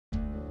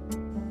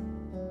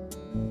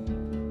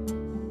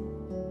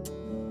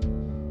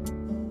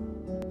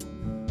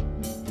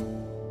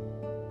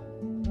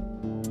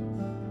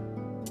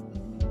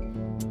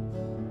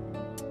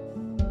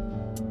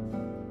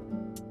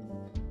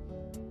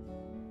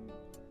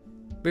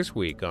This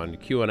week on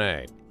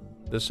Q&A,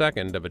 the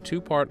second of a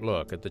two-part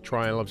look at the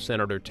trial of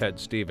Senator Ted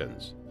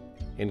Stevens.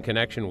 In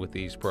connection with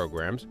these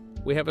programs,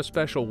 we have a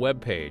special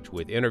webpage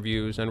with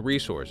interviews and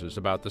resources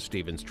about the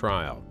Stevens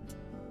trial.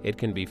 It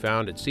can be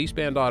found at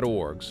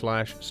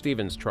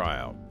cspan.org/Stevens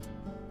Trial.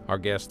 Our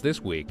guest this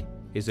week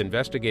is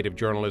investigative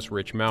journalist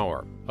Rich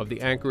Maurer of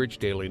the Anchorage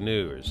Daily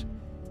News.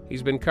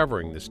 He's been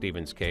covering the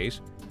Stevens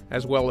case,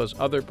 as well as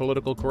other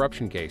political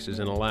corruption cases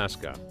in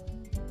Alaska.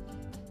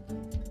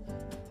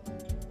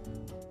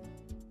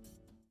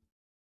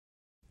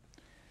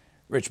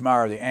 Rich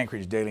Maurer of the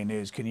Anchorage Daily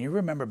News. Can you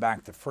remember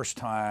back the first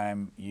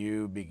time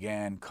you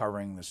began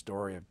covering the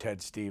story of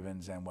Ted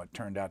Stevens and what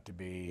turned out to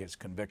be his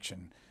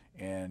conviction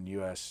in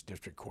U.S.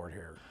 District Court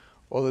here?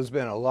 Well, there's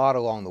been a lot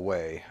along the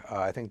way.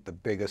 I think the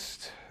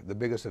biggest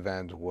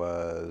event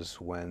was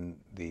when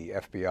the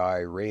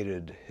FBI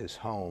raided his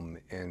home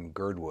in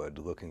Girdwood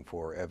looking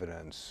for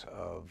evidence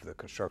of the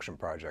construction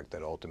project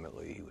that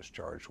ultimately he was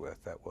charged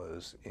with. That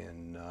was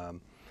in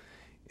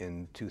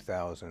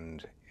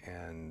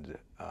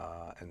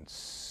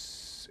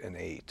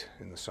 2008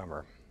 in the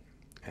summer,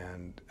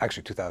 and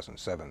actually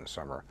 2007 in the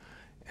summer.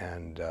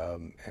 And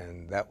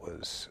that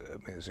was,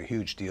 it was a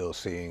huge deal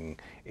seeing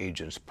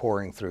agents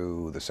pouring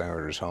through the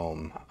senator's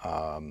home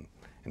and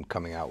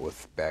coming out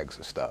with bags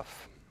of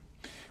stuff.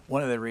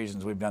 One of the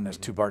reasons we've done this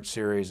two-part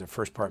series, the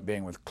first part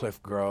being with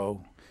Cliff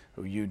Groh,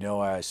 who you know,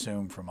 I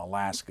assume, from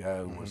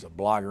Alaska, who was a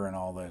blogger and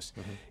all this,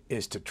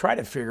 is to try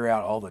to figure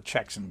out all the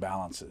checks and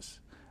balances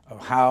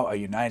of how a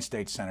United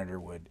States senator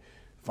would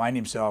find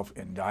himself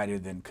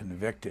indicted and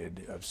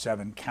convicted of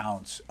 7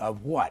 counts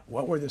of what?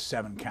 What were the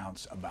 7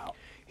 counts about?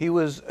 He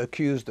was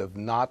accused of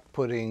not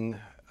putting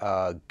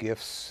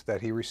gifts that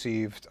he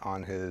received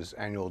on his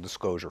annual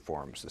disclosure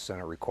forms. The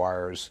Senate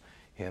requires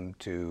him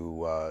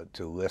to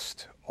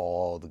list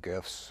all the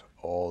gifts,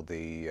 all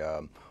the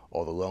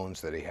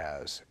loans that he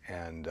has,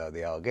 and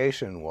the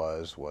allegation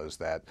was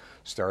that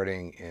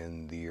starting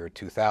in the year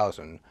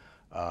 2000,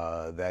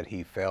 that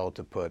he failed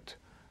to put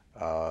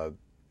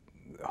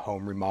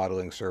home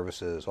remodeling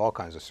services, all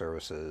kinds of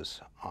services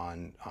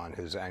on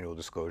his annual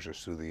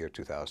disclosures through the year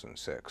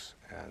 2006,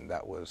 and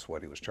that was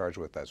what he was charged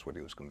with. That's what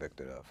he was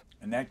convicted of.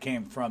 And that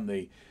came from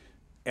the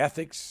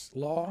ethics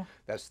law?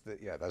 That's the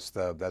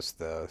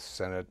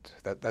Senate.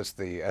 That's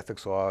the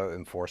ethics law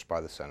enforced by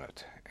the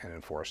Senate and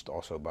enforced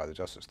also by the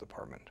Justice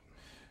Department.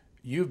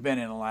 You've been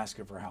in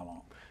Alaska for how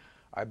long?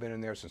 I've been in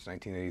there since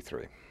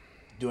 1983.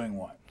 Doing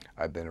what?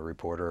 I've been a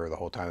reporter the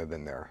whole time I've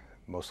been there,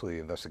 mostly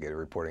investigative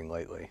reporting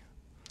lately.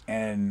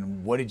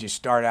 And what did you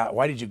start out?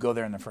 Why did you go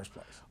there in the first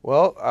place?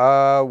 Well,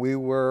 I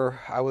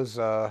was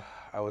a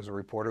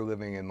reporter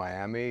living in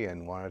Miami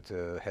and wanted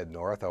to head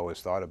north. I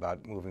always thought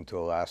about moving to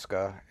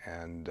Alaska,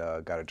 and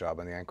got a job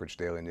on the Anchorage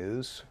Daily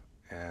News,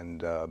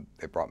 and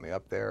they brought me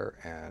up there,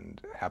 and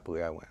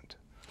happily I went.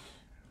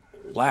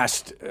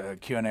 Last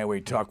Q&A we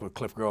talked with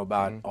Cliff Groh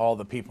about all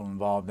the people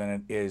involved in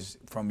it is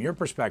from your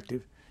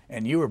perspective,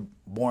 and you were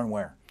born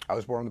where? I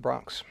was born in the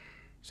Bronx.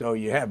 So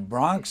you have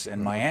Bronx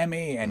and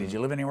Miami, and did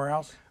you live anywhere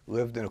else?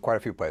 Lived in quite a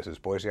few places.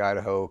 Boise,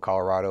 Idaho,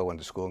 Colorado, went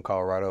to school in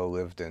Colorado,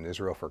 lived in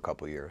Israel for a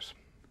couple of years.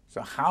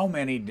 So how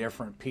many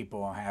different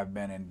people have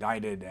been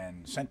indicted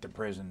and sent to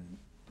prison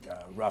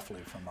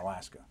roughly from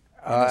Alaska?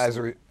 As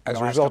a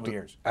result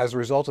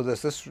of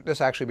this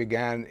actually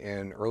began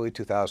in early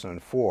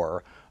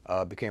 2004,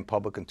 became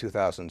public in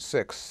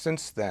 2006.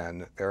 Since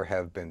then, there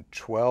have been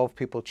 12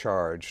 people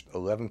charged,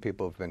 11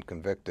 people have been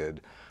convicted.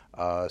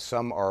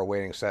 Some are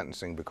awaiting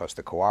sentencing because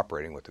they're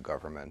cooperating with the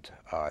government.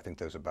 I think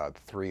there's about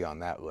 3 on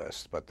that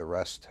list, but the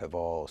rest have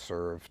all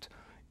served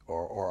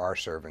or are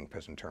serving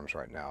prison terms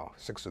right now.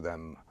 6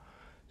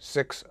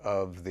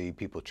 of the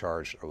people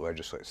charged are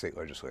state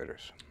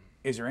legislators.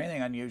 Is there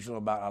anything unusual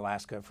about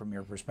Alaska from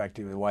your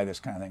perspective of why this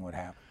kind of thing would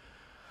happen?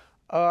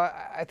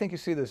 I think you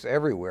see this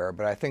everywhere,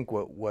 but I think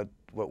what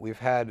we've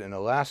had in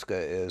Alaska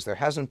is there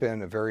hasn't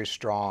been a very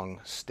strong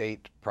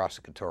state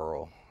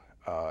prosecutorial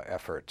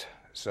effort.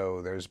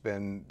 So there's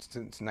been,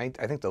 I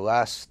think the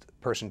last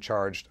person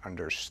charged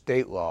under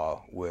state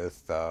law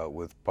with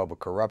public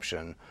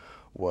corruption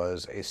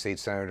was a state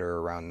senator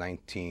around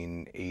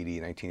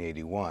 1980,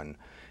 1981.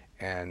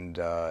 And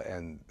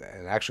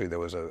actually there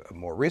was a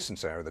more recent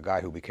senator, the guy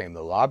who became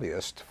the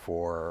lobbyist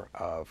for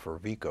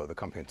Vico, the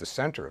company at the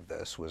center of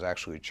this, was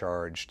actually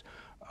charged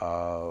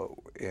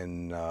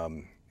in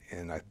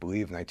I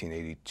believe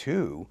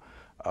 1982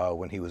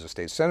 when he was a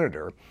state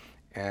senator.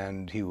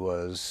 And he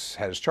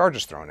had his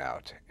charges thrown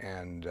out.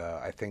 And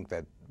I think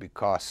that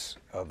because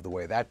of the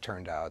way that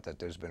turned out, that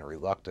there's been a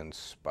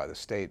reluctance by the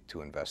state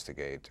to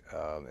investigate,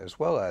 as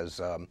well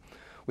as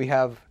we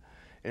have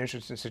an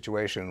interesting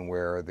situation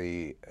where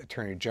the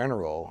Attorney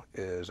General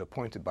is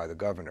appointed by the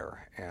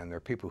governor, and there are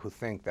people who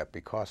think that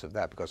because of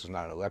that, because it's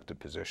not an elected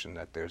position,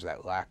 that there's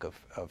that lack of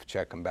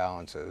check and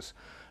balances.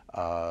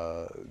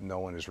 No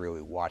one is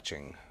really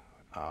watching,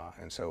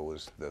 and so it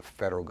was the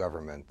federal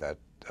government that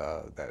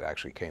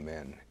actually came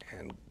in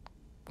and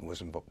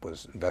was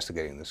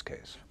investigating this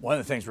case. One of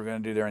the things we're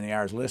going to do during the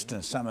hour is listen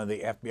to some of the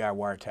FBI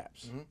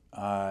wiretaps.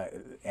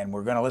 And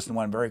we're going to listen to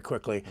one very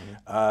quickly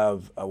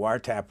of a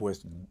wiretap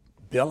with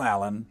Bill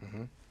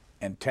Allen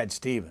and Ted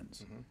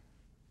Stevens.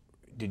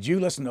 Did you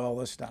listen to all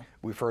this stuff?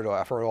 I've heard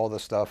all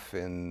this stuff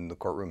in the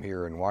courtroom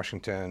here in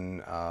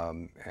Washington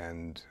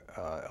and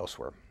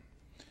elsewhere.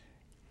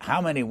 How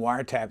many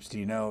wiretaps do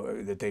you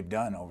know that they've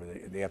done over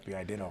the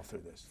FBI did all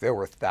through this? There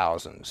were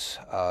thousands.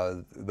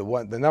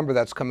 The number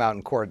that's come out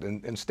in court,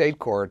 in state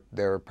court,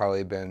 there have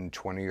probably been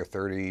 20 or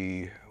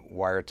 30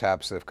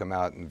 wiretaps that have come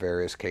out in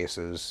various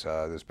cases.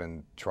 There's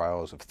been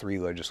trials of 3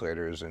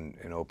 legislators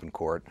in open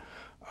court,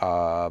 but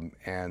I'm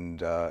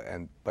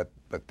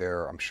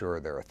sure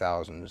there are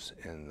thousands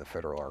in the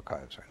federal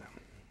archives right now.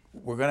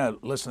 We're going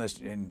to listen to this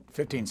in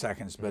 15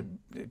 seconds, but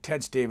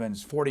Ted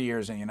Stevens, 40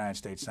 years in the United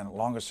States Senate,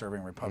 longest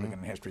serving Republican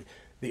in history.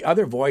 The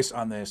other voice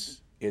on this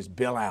is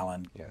Bill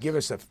Allen. Yes. Give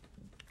us a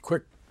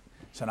quick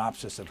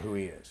synopsis of who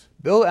he is.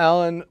 Bill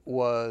Allen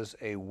was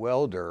a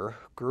welder,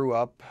 grew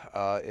up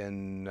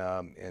in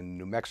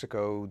New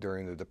Mexico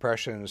during the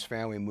Depression. His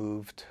family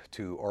moved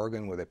to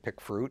Oregon where they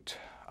pick fruit.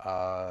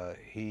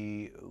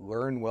 He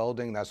learned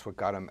welding. That's what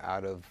got him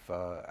out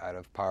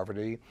of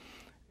poverty.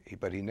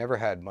 But he never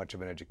had much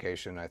of an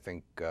education. I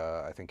think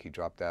he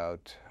dropped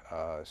out.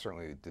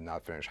 Certainly did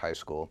not finish high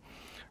school.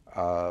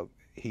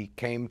 He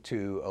came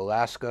to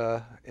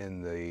Alaska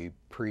in the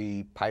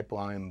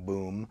pre-pipeline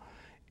boom,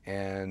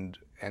 and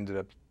ended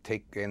up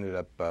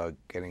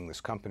getting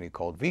this company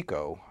called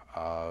Vico.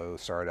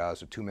 Started out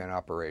as a 2-man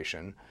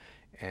operation,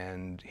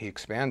 and he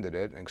expanded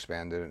it and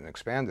expanded it and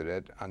expanded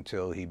it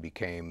until he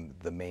became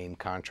the main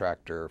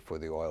contractor for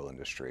the oil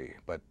industry.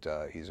 But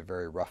he's a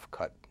very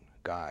rough-cut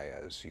guy,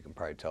 as you can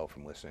probably tell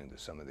from listening to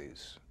some of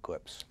these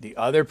clips. The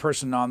other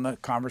person on the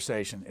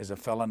conversation is a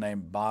fellow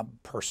named Bob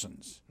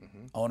Persons,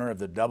 owner of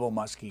the Double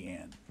Muskie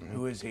Inn.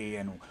 Who is he,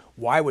 and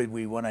why would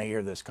we want to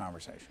hear this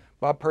conversation?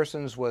 Bob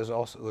Persons was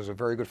a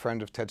very good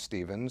friend of Ted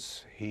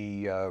Stevens.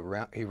 He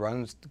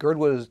runs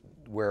Girdwood,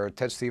 where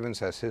Ted Stevens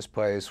has his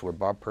place, where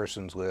Bob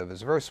Persons live,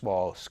 is a very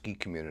small ski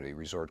community,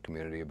 resort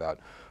community, about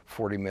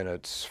 40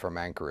 minutes from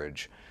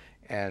Anchorage,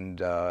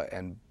 and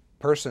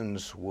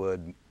Persons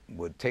would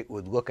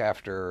look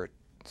after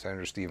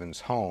Senator Stevens'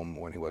 home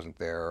when he wasn't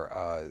there,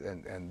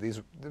 and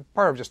these they're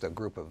part of just a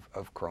group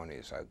of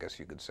cronies, I guess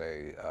you could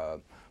say.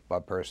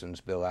 Bob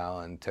Persons, Bill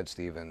Allen, Ted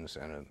Stevens,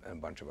 and a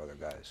bunch of other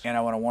guys. And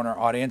I want to warn our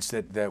audience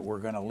that we're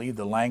going to leave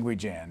the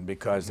language in,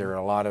 because there are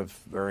a lot of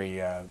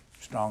very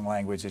strong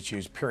language that's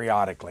used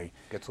periodically.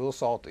 Gets a little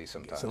salty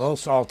sometimes. It's a little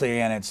salty,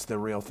 and it's the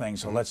real thing.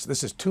 So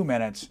this is 2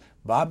 minutes.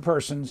 Bob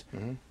Persons,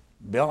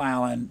 Bill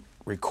Allen,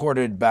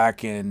 recorded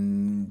back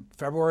in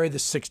February the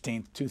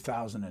 16th,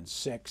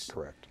 2006.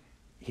 Correct.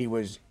 He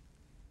was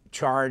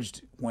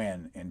charged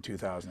when in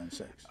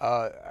 2006?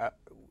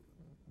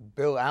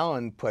 Bill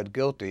Allen pled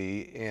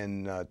guilty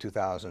in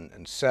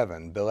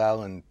 2007. Bill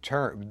Allen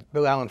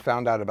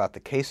found out about the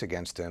case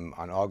against him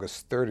on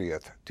August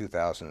 30th,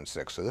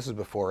 2006. So this is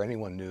before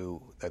anyone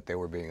knew that they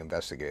were being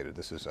investigated.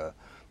 This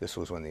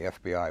was when the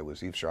FBI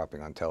was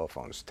eavesdropping on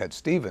telephones. Ted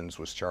Stevens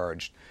was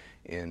charged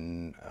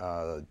in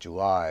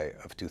July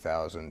of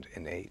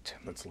 2008.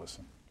 Let's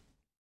listen.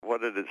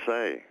 What did it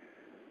say?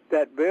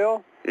 That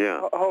bill?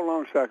 Yeah. Hold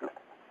on a second.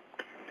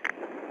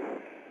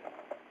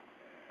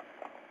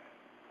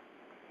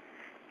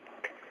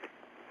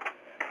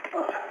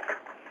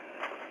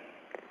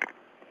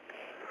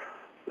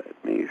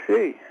 Let me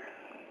see.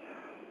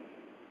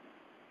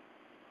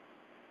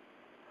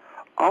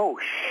 Oh,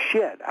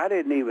 shit. I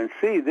didn't even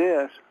see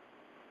this.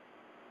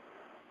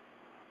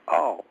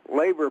 Oh,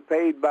 labor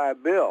paid by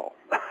Bill.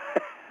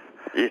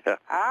 Yeah.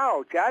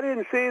 Ouch. I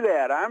didn't see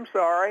that. I'm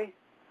sorry.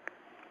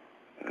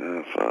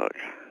 Oh, fuck.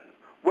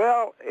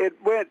 Well, it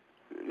went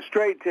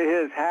straight to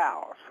his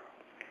house.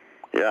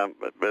 Yeah,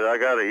 but I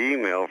got an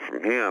email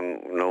from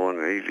him knowing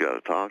that he's got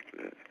to talk to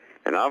it.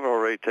 And I've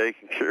already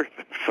taken care of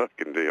the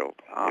fucking deal.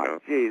 Oh,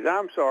 geez,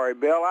 I'm sorry,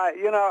 Bill.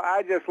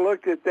 I just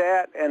looked at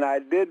that and I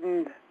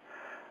didn't.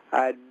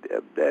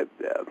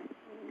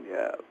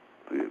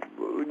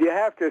 You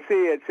have to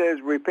see it says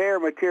repair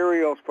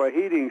materials for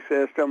heating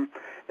system,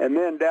 and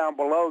then down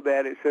below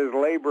that it says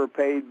labor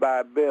paid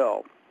by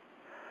Bill.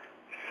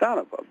 Son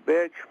of a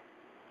bitch.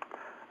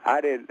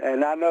 I did,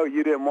 and I know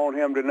you didn't want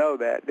him to know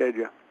that, did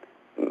you?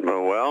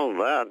 Well,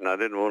 that, and I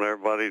didn't want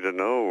everybody to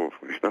know,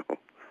 you know.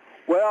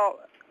 Well,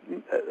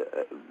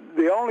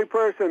 the only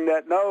person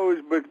that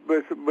knows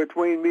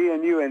between me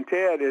and you and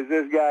Ted is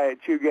this guy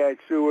at Chugach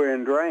Sewer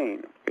and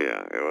Drain.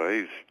 Yeah, well,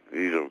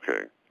 he's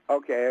okay.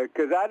 Okay,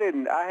 because I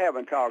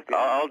haven't talked to him.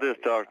 I'll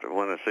just talk to him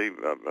when I see.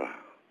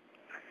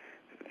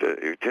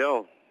 You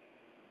tell.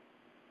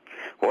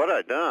 What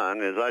I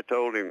done is I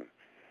told him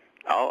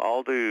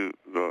I'll do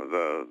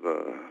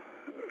the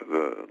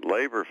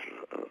labor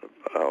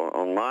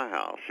on my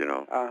house, you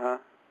know. Uh-huh.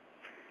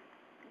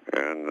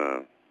 And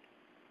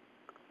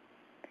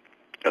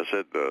I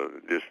said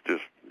just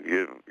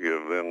give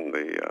them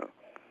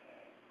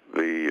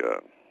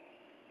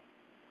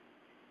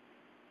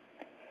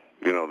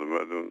you know,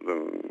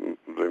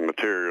 the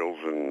materials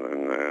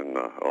and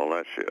all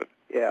that shit.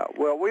 Yeah,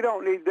 well, we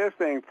don't need this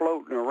thing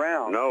floating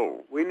around.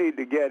 No. We need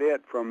to get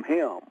it from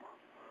him.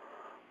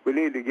 We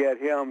need to get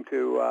him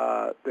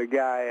to the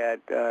guy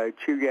at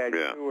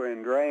Chugach Sewer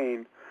and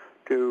Drain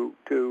to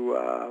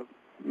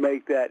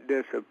make that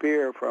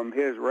disappear from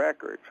his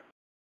records.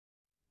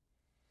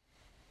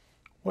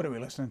 What are we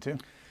listening to?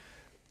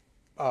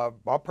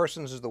 Bob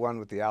Persons is the one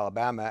with the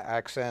Alabama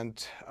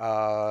accent,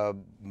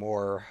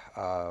 more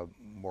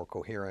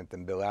coherent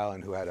than Bill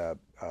Allen, who had a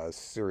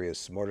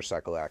serious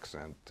motorcycle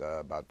accent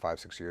about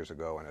 5-6 years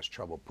ago and has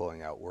trouble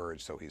pulling out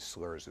words, so he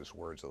slurs his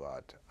words a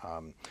lot.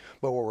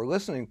 But what we're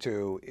listening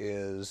to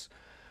is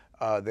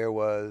there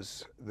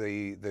was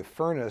the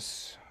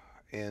furnace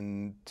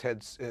in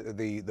Ted's,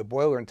 the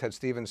boiler in Ted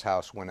Stevens'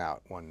 house went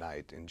out one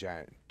night in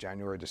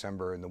January,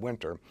 December in the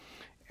winter,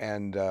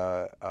 and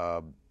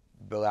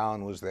Bill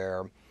Allen was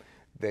there.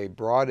 They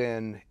brought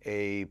in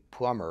a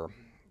plumber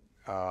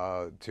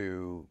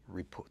to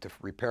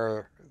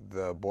repair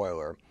the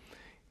boiler.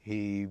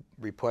 He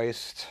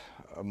replaced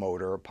a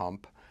motor, a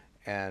pump,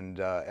 and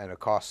it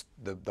cost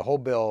the whole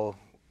bill,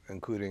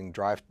 including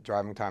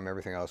driving time,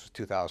 everything else,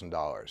 was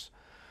 $2,000.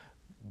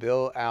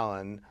 Bill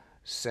Allen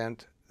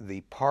sent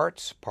the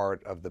parts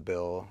part of the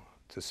bill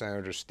to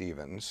Senator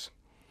Stevens,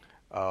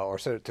 or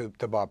sent it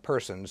to Bob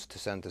Persons to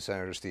send to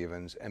Senator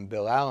Stevens, and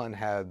Bill Allen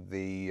had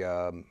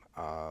the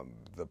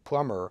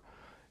plumber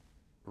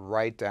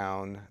write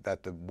down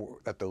that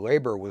the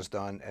labor was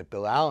done at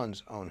Bill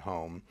Allen's own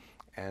home,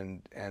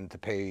 and to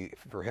pay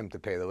for him to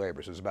pay the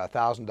labor. So it was about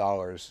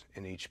 $1,000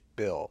 in each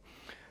bill.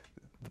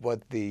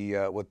 What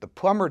the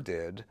plumber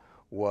did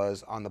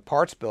was on the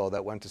parts bill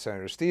that went to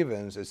Senator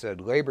Stevens, it said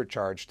labor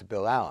charge to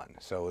Bill Allen.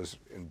 So it was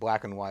in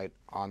black and white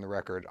on the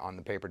record on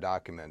the paper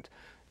document.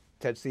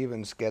 Ted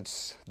Stevens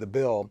gets the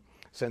bill,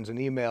 sends an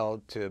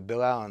email to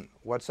Bill Allen.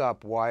 What's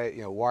up? Why?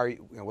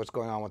 What's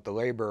going on with the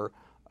labor?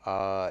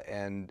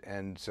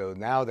 And so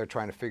now they're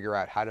trying to figure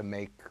out how to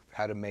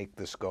make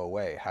this go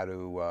away. How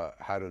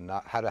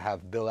to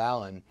have Bill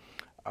Allen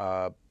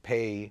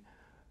pay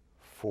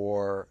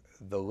for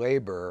the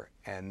labor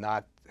and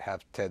not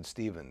have Ted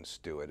Stevens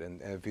do it.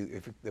 And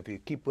if you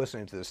keep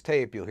listening to this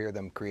tape, you'll hear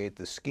them create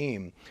this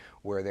scheme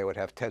where they would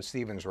have Ted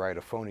Stevens write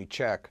a phony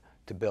check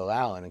to Bill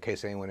Allen in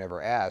case anyone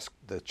ever asked.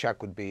 The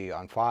check would be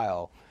on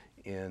file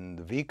in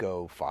the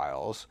VICO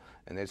files,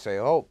 and they'd say,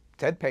 "Oh,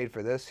 Ted paid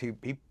for this. He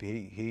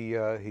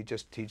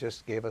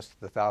just gave us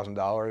the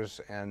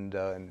 $1,000, and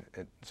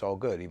it's all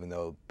good," even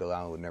though Bill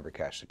Allen would never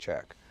cash the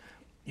check.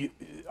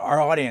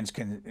 Our audience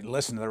can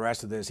listen to the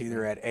rest of this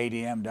either at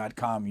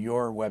adm.com,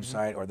 your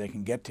website, or they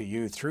can get to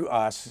you through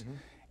us.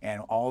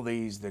 And all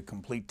the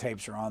complete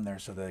tapes are on there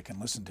so that they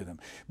can listen to them.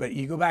 But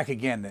you go back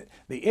again,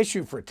 the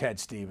issue for Ted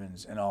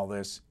Stevens and all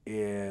this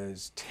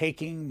is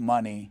taking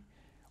money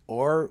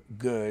or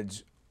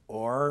goods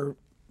or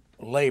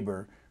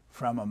labor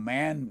from a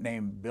man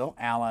named Bill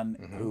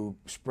Allen, who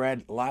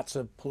spread lots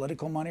of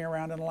political money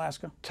around in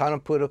Alaska? Ton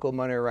of political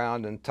money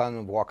around and ton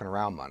of walking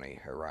around money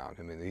around.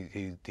 I mean,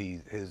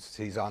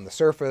 he's on the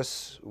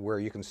surface where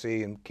you can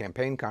see in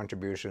campaign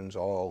contributions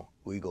all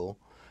legal,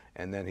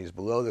 and then he's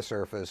below the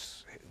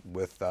surface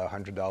with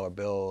 $100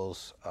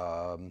 bills,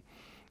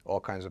 all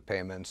kinds of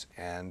payments,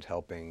 and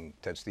helping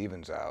Ted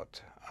Stevens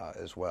out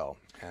as well.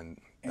 And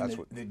that's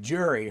what the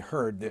jury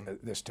heard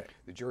this tape.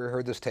 The jury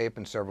heard this tape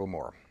and several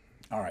more.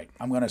 All right,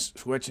 I'm going to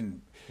switch,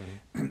 and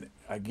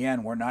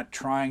again, we're not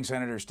trying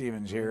Senator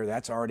Stevens here.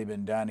 That's already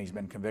been done. He's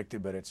been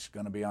convicted, but it's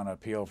going to be on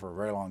appeal for a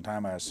very long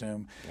time, I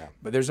assume. Yeah.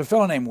 But there's a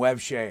fellow named Wev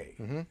Shea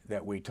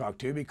that we talked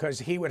to because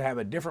he would have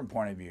a different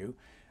point of view.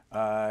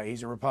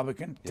 He's a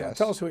Republican. Yes.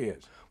 Tell us who he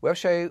is. Wev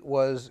Shea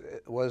was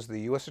the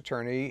U.S.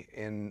 attorney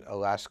in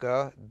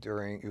Alaska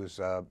during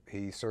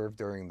he served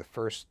during the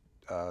first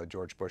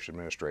George Bush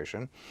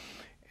administration,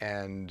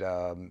 and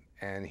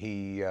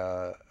he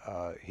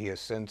has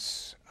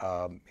since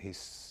an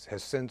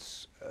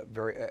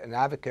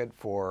advocate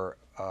for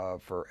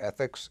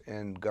ethics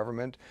in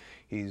government.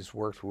 He's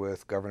worked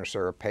with Governor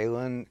Sarah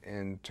Palin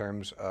in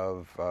terms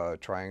of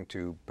trying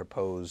to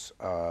propose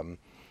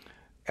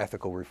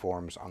ethical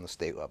reforms on the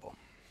state level.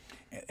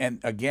 And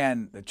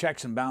again, the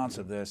checks and balance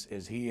of this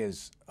is he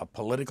is a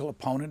political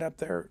opponent up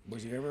there.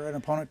 Was he ever an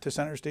opponent to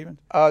Senator Stevens?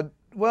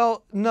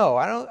 Well, no,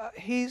 I don't.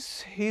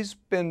 He's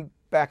been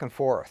back and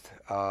forth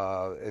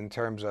in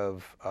terms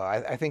of.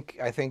 I think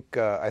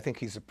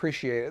he's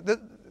appreciated.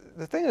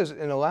 The thing is,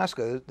 in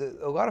Alaska,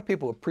 a lot of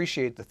people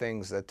appreciate the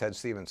things that Ted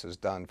Stevens has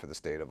done for the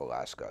state of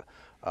Alaska,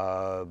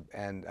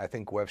 and I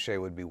think Wev Shea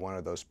would be one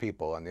of those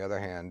people. On the other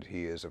hand,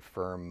 he is a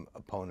firm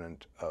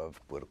opponent of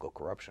political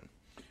corruption.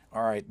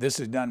 All right, this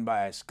is done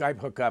by a Skype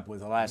hookup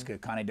with Alaska.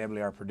 Connie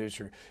Debley, our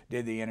producer,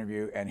 did the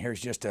interview, and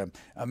here's just a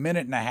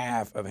minute and a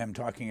half of him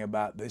talking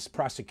about this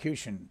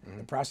prosecution,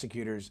 the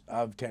prosecutors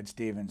of Ted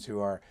Stevens, who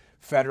are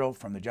federal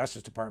from the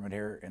Justice Department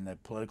here in the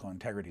political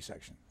integrity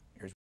section.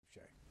 Here's Wev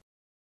Shea.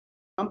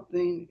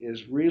 Something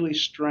is really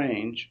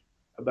strange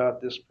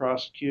about this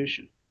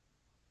prosecution.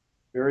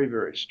 Very,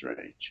 very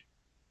strange.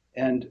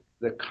 And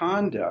the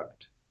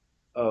conduct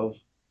of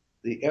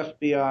the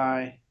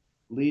FBI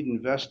lead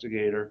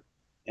investigator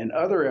and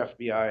other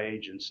FBI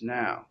agents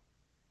now.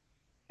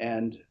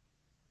 And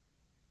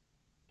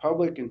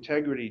Public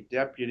Integrity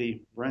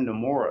Deputy Brenda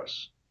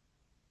Morris,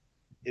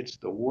 it's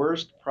the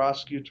worst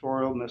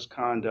prosecutorial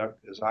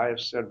misconduct, as I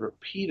have said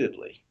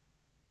repeatedly,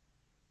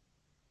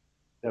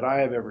 that I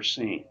have ever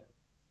seen,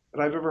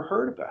 that I've ever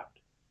heard about.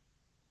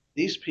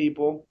 These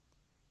people,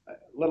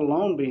 let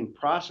alone being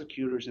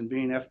prosecutors and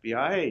being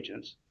FBI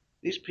agents,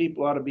 these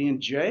people ought to be in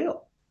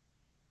jail.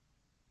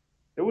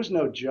 There was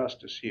no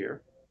justice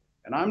here.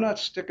 And I'm not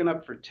sticking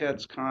up for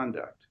Ted's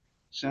conduct,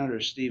 Senator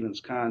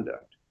Stevens'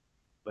 conduct.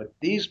 But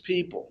these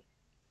people,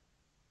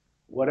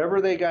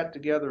 whatever they got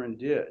together and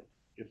did,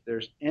 if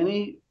there's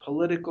any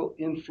political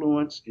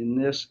influence in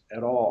this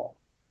at all,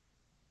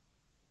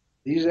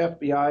 these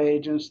FBI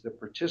agents that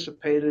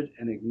participated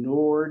and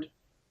ignored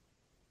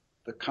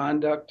the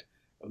conduct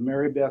of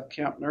Mary Beth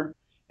Kempner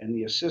and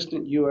the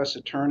assistant U.S.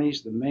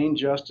 attorneys, the main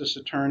justice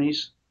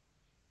attorneys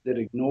that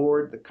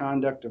ignored the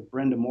conduct of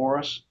Brenda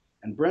Morris,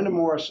 and Brenda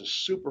Morris's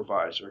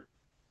supervisor,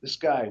 this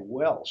guy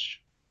Welsh.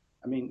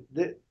 I mean,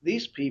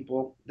 these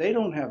people, they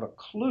don't have a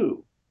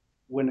clue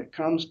when it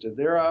comes to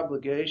their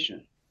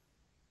obligation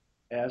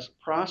as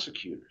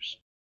prosecutors.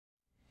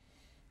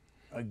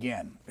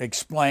 Again,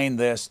 explain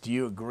this. Do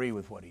you agree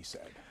with what he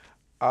said?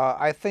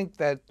 I think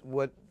that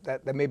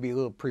that may be a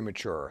little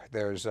premature.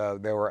 There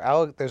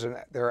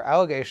are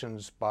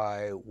allegations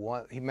by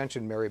one. He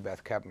mentioned Mary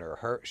Beth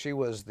Kempner. She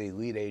was the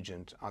lead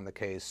agent on the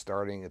case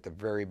starting at the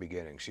very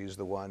beginning. She's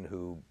the one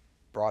who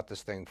brought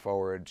this thing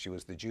forward. She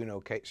was the Juno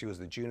case. She was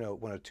the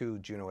one of two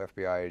Juno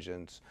FBI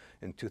agents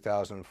in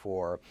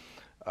 2004.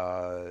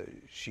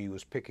 She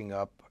was picking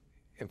up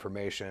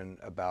information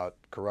about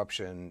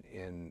corruption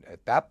in,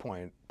 at that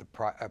point,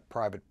 a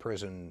private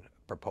prison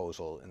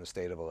proposal in the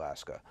state of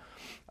Alaska,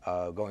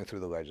 going through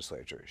the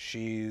legislature.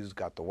 She's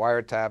got the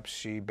wiretaps.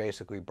 She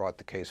basically brought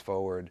the case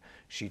forward.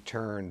 She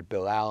turned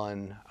Bill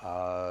Allen.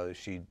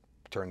 She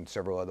turned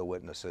several other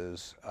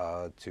witnesses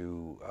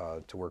to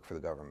work for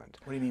the government.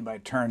 What do you mean by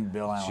turned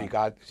Bill Allen?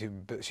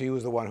 She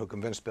was the one who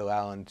convinced Bill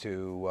Allen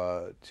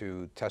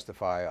to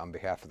testify on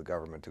behalf of the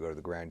government, to go to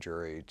the grand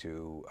jury,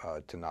 to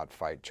not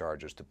fight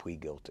charges, to plead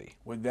guilty.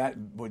 Would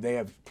they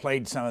have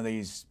played some of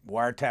these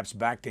wiretaps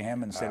back to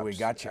him and said, "We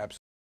got you"? Absolutely.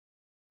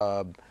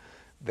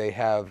 They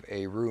have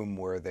a room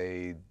where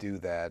they do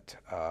that,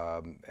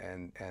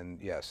 and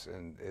yes,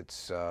 and it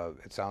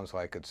sounds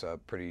like it's a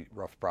pretty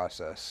rough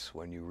process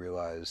when you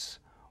realize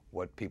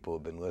what people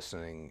have been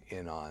listening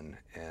in on,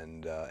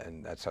 and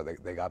that's how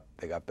they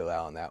got Bill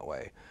Allen that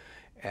way,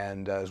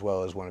 and as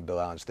well as one of Bill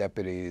Allen's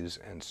deputies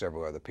and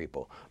several other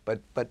people.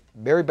 But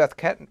Mary Beth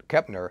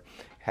Kempner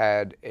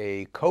had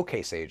a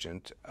co-case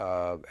agent,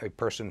 a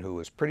person who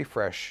was pretty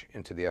fresh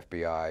into the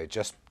FBI,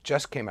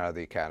 just came out of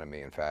the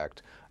academy, in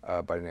fact,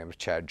 by the name of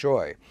Chad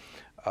Joy.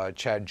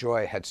 Chad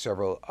Joy had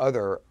several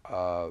other,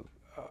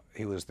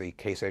 he was the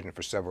case agent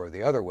for several of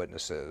the other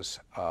witnesses,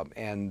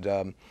 and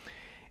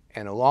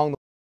along the way,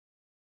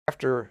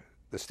 after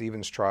the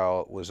Stevens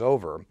trial was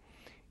over,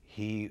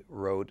 he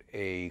wrote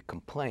a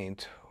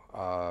complaint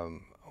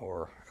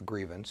or a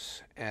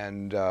grievance,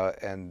 and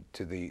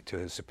to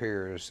his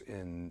superiors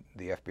in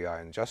the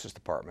FBI and Justice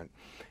Department,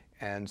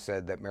 and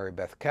said that Mary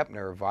Beth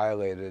Kempner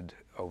violated,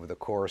 over the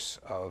course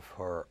of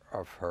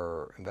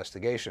her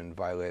investigation,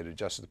 violated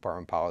Justice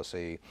Department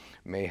policy,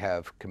 may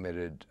have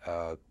committed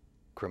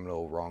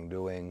criminal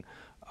wrongdoing,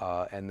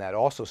 and that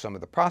also some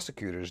of the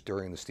prosecutors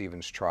during the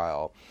Stevens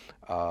trial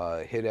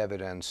hid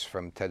evidence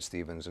from Ted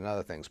Stevens and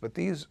other things. But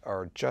these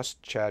are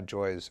just Chad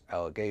Joy's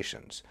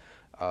allegations.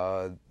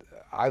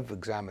 I've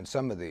examined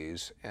some of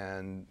these,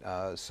 and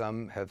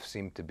some have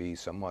seemed to be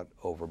somewhat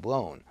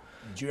overblown.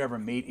 Did you ever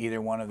meet either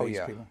one of these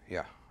people?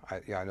 Yeah,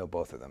 I know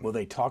both of them. Will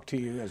they talk to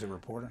you as a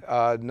reporter?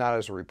 Not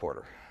as a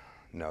reporter.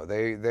 No,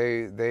 they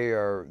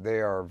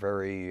are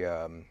very.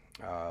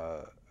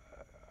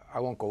 I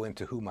won't go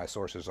into who my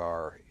sources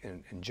are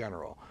in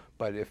general,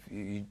 but if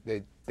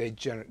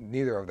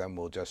neither of them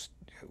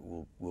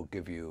will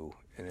give you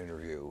an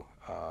interview,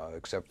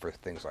 except for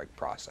things like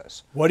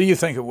process. What do you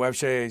think of Wev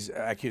Shea's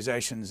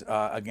accusations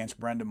against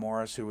Brenda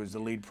Morris, who was the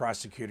lead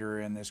prosecutor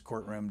in this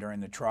courtroom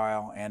during the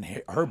trial,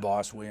 and her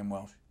boss, William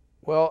Welsh?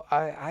 Well,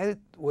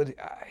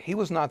 he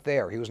was not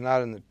there. He was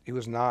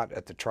not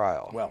at the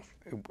trial. Welsh.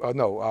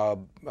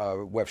 No,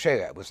 Wev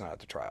Shea was not at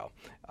the trial.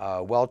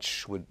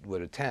 Welch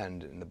would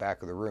attend in the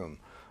back of the room.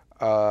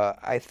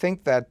 I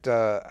think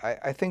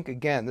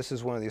again, this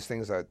is one of these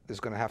things that is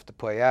going to have to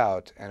play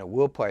out, and it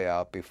will play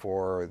out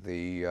before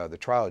the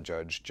trial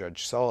judge,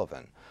 Judge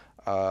Sullivan.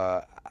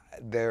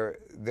 There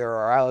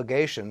are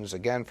allegations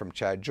again from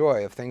Chad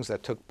Joy of things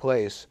that took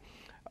place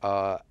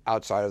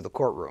outside of the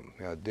courtroom.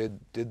 You know,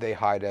 did they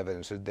hide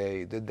evidence? Did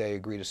they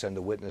agree to send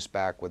a witness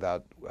back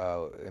without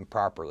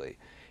improperly?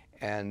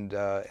 And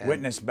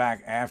witness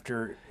back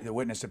after the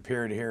witness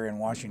appeared here in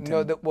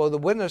Washington? No, well, the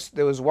witness,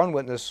 there was one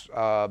witness,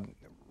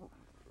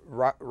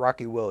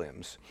 Rocky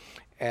Williams,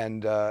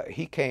 And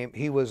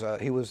he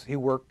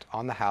worked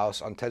on the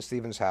house, on Ted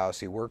Stevens' house.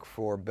 He worked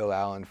for Bill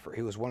Allen.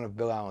 He was one of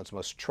Bill Allen's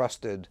most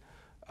trusted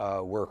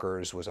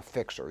workers. Was a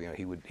fixer. You know,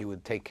 he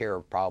would take care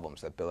of problems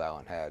that Bill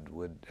Allen had.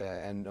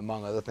 And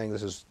among other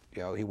things,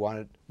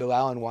 Bill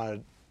Allen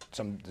wanted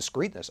some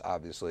discreetness,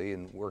 obviously,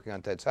 in working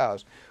on Ted's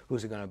house.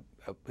 Who's he going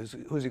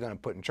to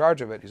put in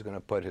charge of it? He's going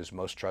to put his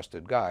most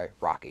trusted guy,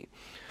 Rocky.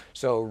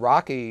 So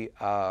Rocky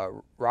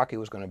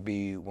was going to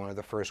be one of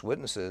the first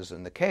witnesses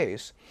in the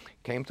case.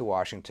 Came to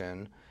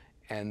Washington,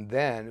 and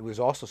then it was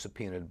also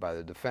subpoenaed by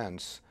the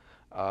defense.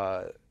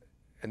 And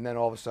then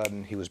all of a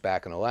sudden, he was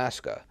back in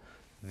Alaska.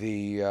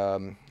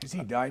 Has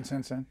he died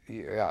since then?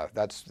 Yeah,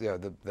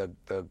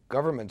 the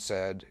government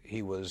said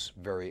he was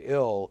very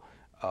ill.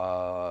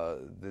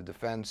 The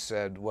defense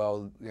said,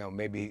 well, you know,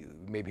 maybe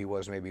he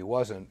was, maybe he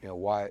wasn't.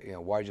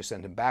 Why'd you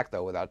send him back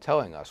though without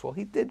telling us? Well,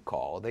 he did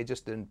call. They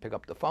just didn't pick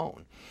up the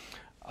phone.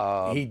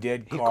 He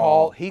did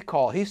call. He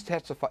called. He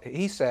testified.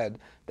 He said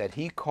that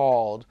he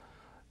called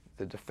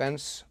the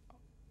defense,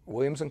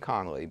 Williams and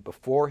Connolly,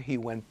 before he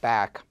went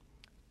back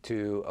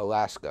to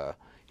Alaska.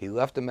 He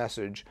left a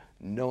message.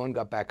 No one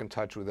got back in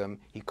touch with him.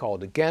 He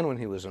called again when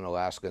he was in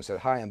Alaska and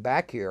said, "Hi, I'm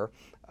back here.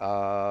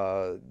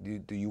 Do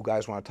you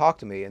guys want to talk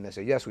to me?" And they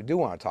said, "Yes, we do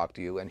want to talk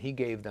to you." And he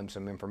gave them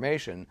some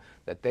information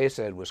that they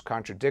said was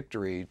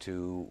contradictory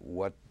to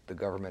what the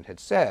government had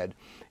said,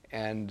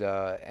 and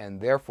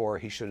therefore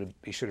he should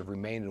have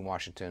remained in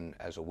Washington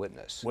as a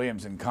witness.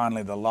 Williams and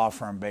Connolly, the law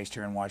firm based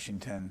here in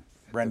Washington.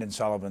 Brendan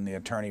Sullivan, the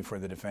attorney for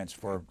the defense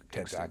for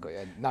Ted Exactly,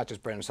 Stevens. and not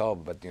just Brendan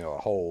Sullivan, but a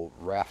whole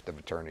raft of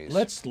attorneys.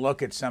 Let's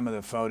look at some of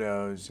the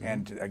photos,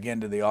 and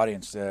again to the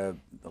audience, a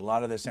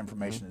lot of this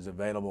information is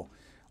available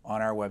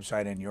on our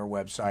website and your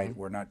website.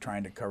 We're not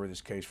trying to cover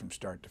this case from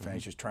start to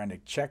finish, just trying to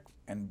check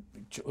and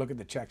look at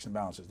the checks and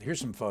balances. Here's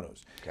some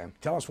photos. Okay.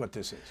 Tell us what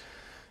this is.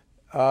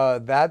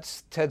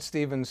 That's Ted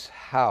Stevens'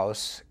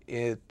 house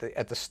at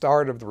the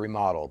start of the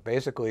remodel.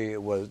 Basically,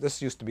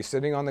 this used to be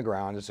sitting on the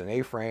ground. It's an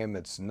A-frame.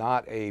 It's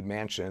not a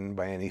mansion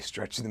by any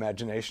stretch of the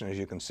imagination, as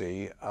you can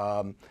see.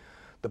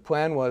 The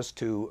plan was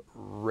to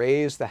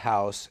raise the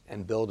house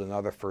and build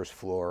another first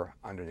floor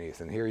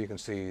underneath. And here you can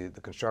see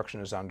the construction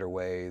is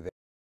underway.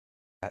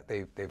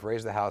 They've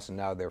raised the house, and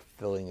now they're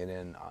filling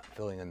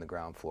in the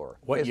ground floor.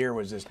 What year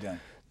was this done?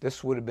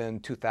 This would have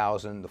been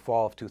 2000, the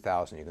fall of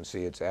 2000. You can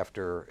see it's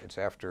after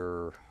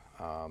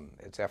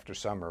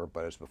summer,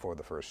 but it's before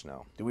the first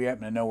snow. Do we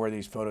happen to know where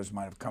these photos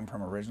might have come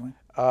from originally?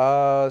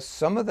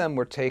 Some of them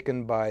were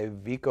taken by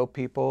VICO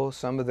people.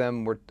 Some of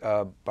them were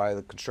by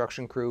the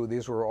construction crew.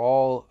 These were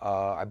all,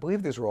 I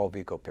believe, these were all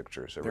VICO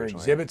pictures originally. They're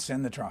exhibits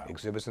in the trial.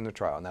 Exhibits in the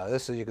trial. Now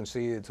this, as you can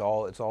see, it's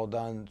all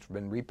done. It's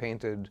been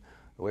repainted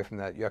away from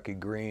that yucky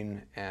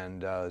green,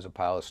 and there's a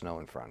pile of snow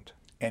in front.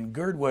 And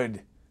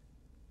Girdwood,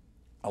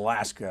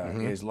 Alaska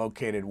is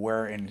located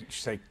where in,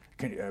 say,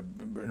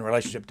 in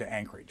relationship to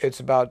Anchorage? It's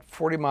about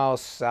 40 miles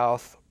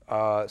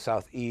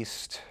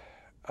southeast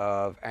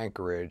of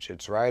Anchorage.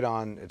 It's right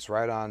on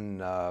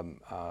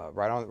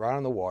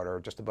the water,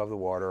 just above the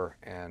water,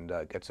 and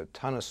gets a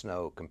ton of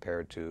snow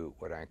compared to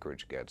what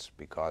Anchorage gets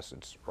because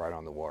it's right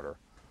on the water.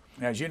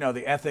 As you know,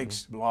 the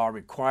ethics law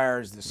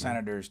requires the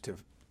senators to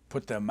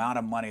put the amount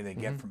of money they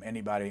get from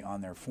anybody on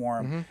their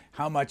form.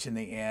 How much in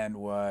the end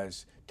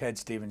was Ted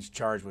Stevens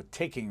charged with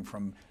taking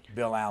from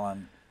Bill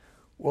Allen?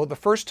 Well, the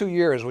first 2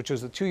 years, which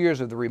was the 2 years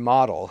of the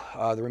remodel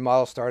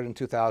started in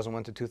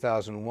 2001 to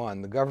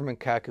 2001, the government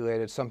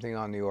calculated something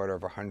on the order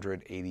of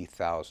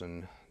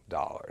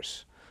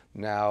 $180,000.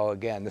 Now,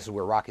 again, this is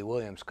where Rocky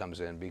Williams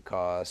comes in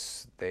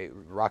because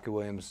Rocky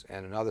Williams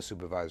and another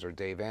supervisor,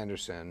 Dave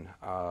Anderson,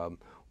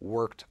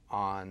 worked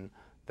on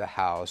the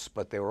house,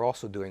 but they were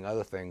also doing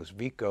other things.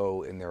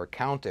 VICO, in their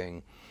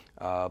accounting,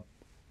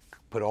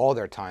 put all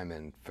their time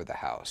in for the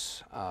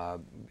house.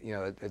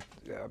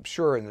 I'm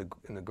sure in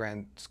the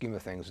grand scheme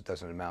of things, it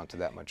doesn't amount to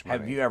that much money.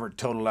 Have you ever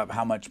totaled up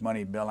how much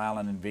money Bill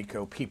Allen and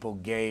VICO people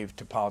gave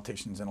to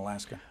politicians in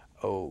Alaska?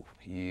 Oh,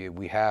 yeah,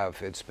 we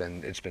have. It's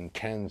been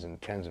tens and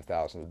tens of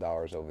thousands of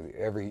dollars over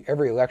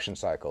every election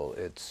cycle.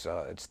 It's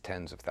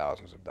tens of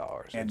thousands of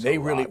dollars. And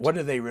what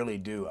do they really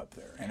do up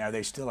there? And are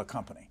they still a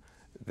company?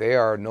 They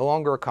are no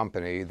longer a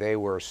company. They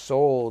were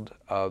sold.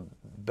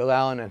 Bill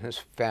Allen and his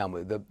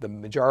family, the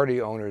majority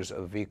owners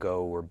of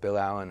VICO were Bill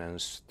Allen and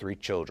his 3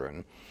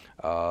 children.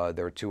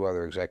 There were 2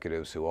 other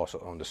executives who also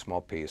owned a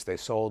small piece. They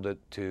sold it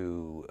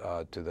to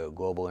the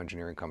global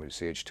engineering company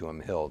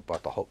CH2M Hill,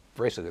 bought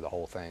basically the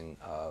whole thing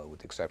with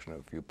the exception of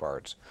a few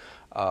parts.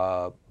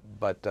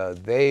 But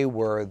they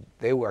were,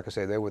 like I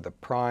say, they were the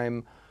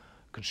prime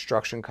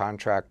construction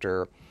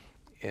contractor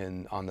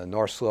on the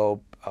North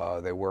Slope.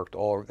 They worked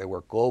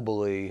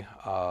globally.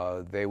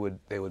 They would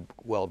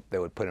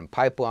put in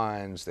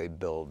pipelines. They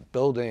build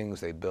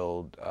buildings. They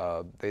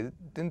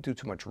didn't do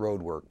too much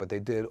road work, but they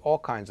did all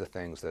kinds of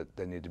things that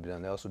needed to be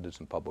done. They also did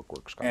some public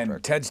works contracting.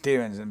 And Ted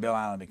Stevens and Bill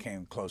Allen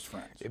became close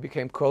friends. They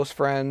became close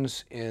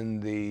friends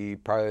in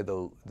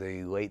probably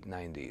the late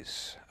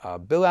 90s.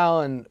 Bill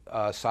Allen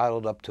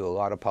sidled up to a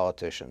lot of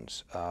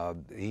politicians.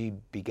 He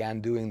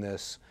began doing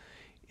this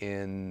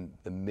in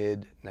the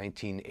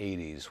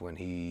mid-1980s when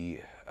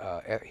he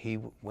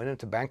went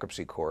into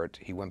bankruptcy court.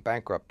 He went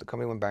bankrupt. The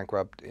company went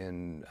bankrupt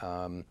in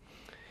early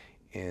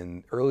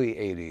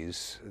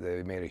 80s.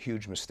 They made a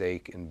huge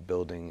mistake in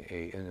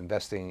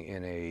investing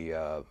in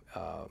a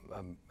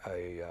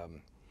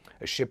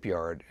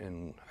shipyard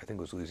in, I think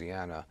it was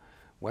Louisiana.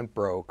 Went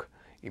broke,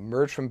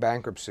 emerged from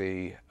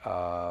bankruptcy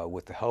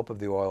with the help of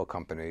the oil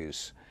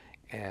companies,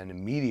 and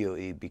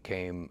immediately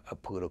became a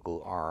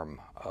political arm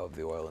of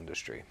the oil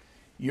industry.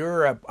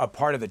 You're a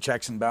part of the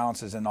checks and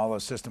balances in all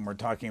the system we're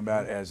talking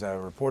about. As a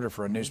reporter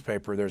for a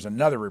newspaper, there's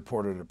another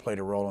reporter that played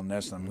a role in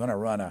this, and I'm going to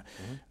run a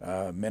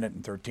minute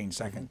and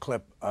 13-second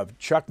clip of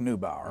Chuck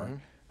Neubauer,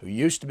 who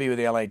used to be with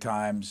the LA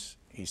Times.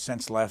 He's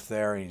since left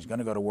there. He's going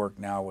to go to work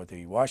now with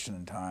the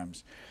Washington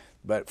Times.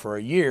 But for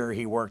a year,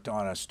 he worked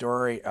on a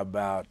story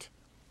about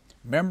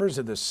members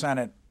of the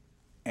Senate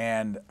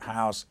and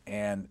House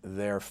and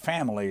their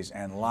families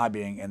and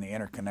lobbying and the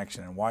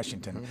interconnection in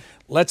Washington.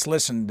 Let's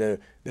listen to,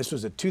 this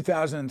was a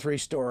 2003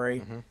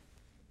 story.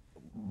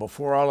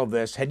 Before all of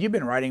this, had you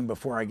been writing,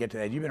 before I get to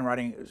that, had you been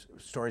writing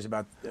stories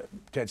about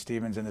Ted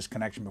Stevens and this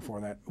connection before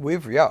that?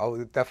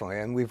 Yeah, definitely,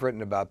 and we've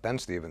written about Ben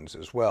Stevens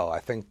as well. I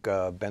think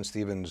Ben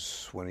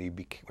Stevens, when he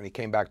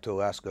came back to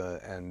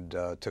Alaska and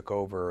took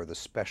over the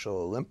Special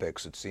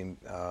Olympics, it seemed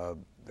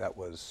that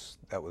was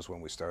when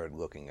we started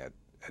looking at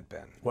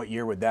Ben. What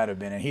year would that have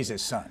been? And he's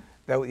his son.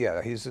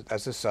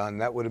 That's his son.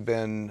 That would have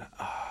been,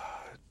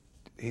 I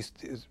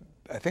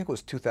think it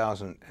was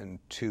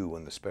 2002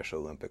 when the Special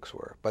Olympics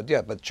were. But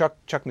yeah, Chuck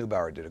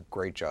Neubauer did a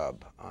great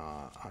job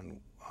on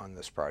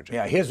this project.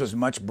 Yeah, his was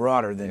much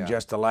broader than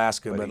just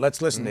Alaska, but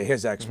let's listen to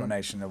his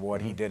explanation of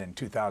what he did in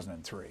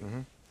 2003.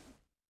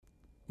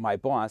 My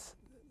boss,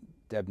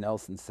 Deb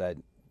Nelson,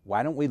 said,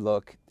 why don't we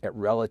look at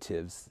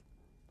relatives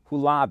who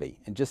lobby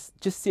and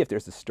just see if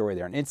there's a story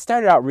there. And it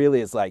started out really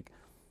as like,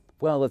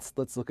 well, let's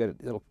look at it.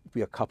 It'll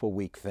be a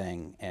couple-week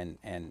thing, and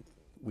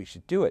we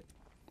should do it.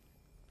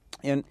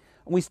 And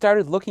we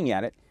started looking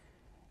at it,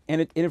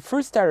 and it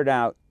first started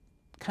out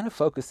kind of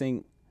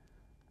focusing,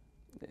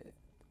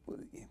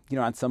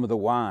 on some of the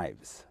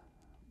wives.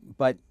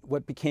 But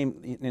what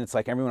became, and it's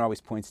like everyone always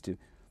points to,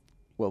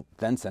 well,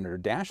 then Senator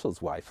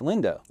Daschle's wife,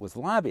 Linda, was a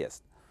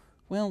lobbyist.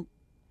 Well,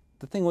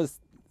 the thing was,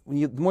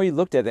 the more you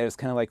looked at it, it was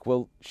kind of like,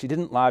 well, she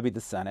didn't lobby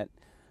the Senate.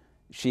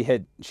 She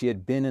had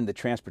been in the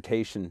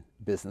transportation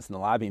business and the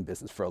lobbying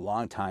business for a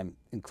long time,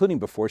 including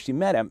before she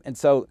met him. And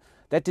so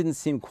that didn't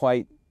seem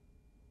quite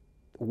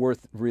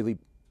worth really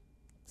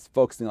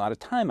focusing a lot of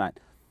time on.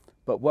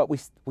 But what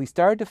we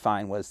started to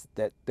find was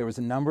that there was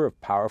a number of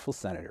powerful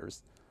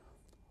senators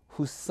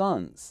whose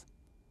sons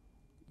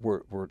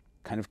were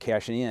kind of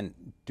cashing in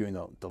doing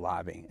the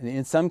lobbying. And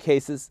in some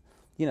cases,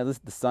 the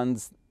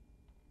sons,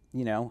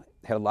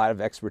 had a lot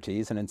of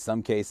expertise, and in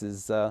some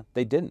cases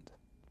they didn't.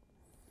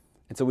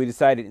 And so we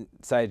decided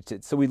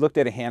to, so we looked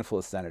at a handful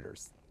of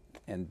senators,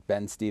 and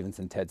Ben Stevens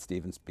and Ted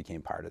Stevens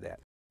became part of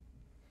that.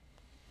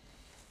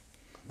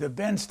 The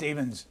Ben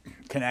Stevens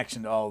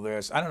connection to all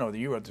this, I don't know whether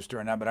you wrote the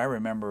story or not, but I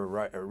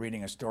remember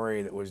reading a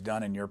story that was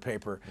done in your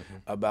paper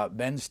about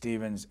Ben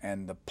Stevens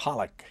and the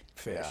pollock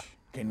fish. Yeah.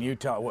 Can you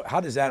tell, how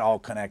does that all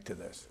connect to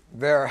this?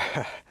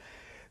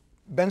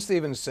 Ben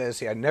Stevens says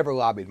he had never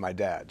lobbied my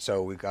dad,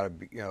 so we've got to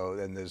be,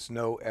 and there's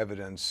no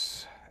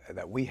evidence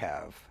that we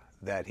have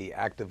that he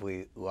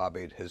actively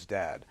lobbied his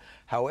dad.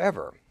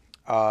 However,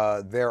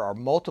 there are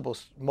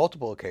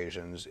multiple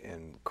occasions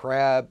in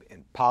crab,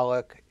 in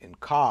pollock, in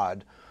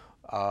cod,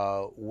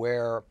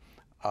 where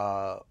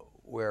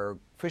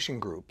fishing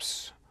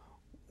groups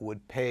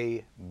would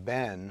pay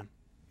Ben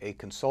a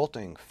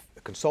consulting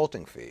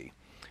fee.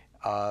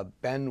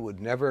 Ben would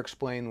never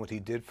explain what he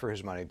did for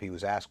his money. He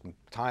was asked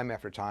time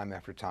after time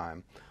after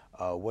time,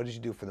 what did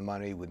you do for the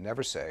money? He would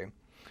never say.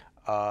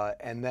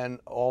 And then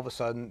all of a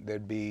sudden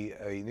there'd be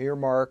an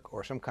earmark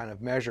or some kind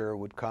of measure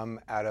would come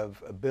out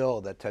of a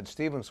bill that Ted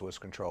Stevens was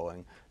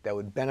controlling that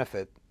would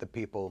benefit the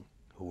people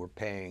who were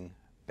paying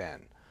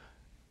Ben.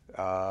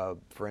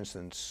 For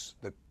instance,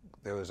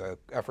 there was an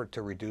effort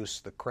to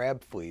reduce the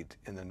crab fleet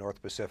in the North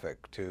Pacific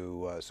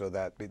so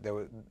that there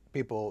were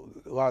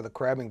a lot of the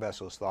crabbing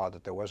vessels thought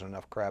that there wasn't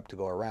enough crab to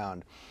go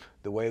around.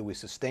 The way we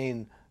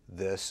sustain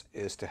this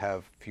is to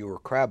have fewer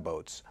crab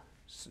boats.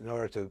 In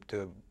order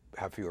to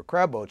have fewer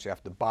crab boats, you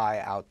have to buy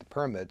out the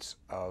permits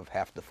of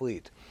half the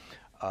fleet.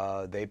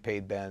 They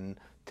paid Ben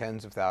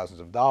tens of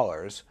thousands of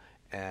dollars,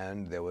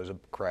 and there was a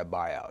crab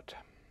buyout.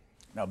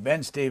 Now,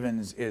 Ben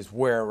Stevens is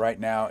where right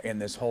now in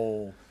this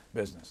whole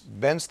business?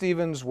 Ben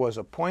Stevens was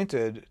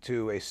appointed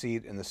to a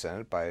seat in the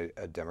Senate by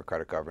a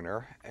Democratic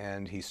governor,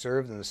 and he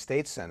served in the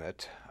state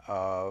Senate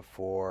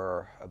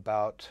for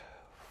about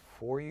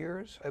 4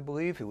 years, I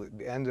believe.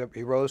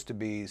 He rose to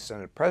be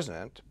Senate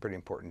president, pretty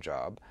important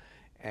job,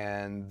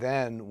 And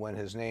then when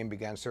his name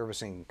began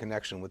surfacing in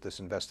connection with this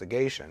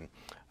investigation,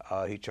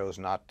 he chose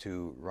not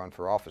to run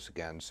for office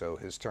again, so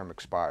his term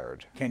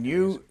expired. Can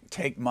you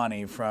take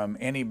money from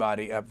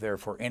anybody up there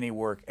for any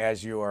work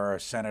as you are a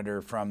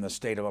senator from the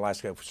state of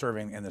Alaska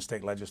serving in the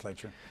state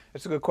legislature?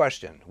 It's a good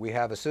question. We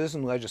have a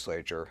citizen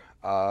legislature.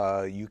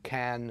 You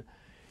can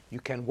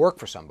work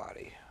for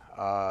somebody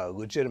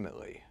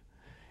legitimately.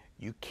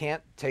 You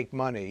can't take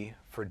money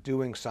for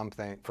doing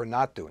something, for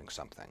not doing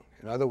something.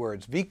 In other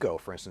words, Vico,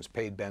 for instance,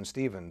 paid Ben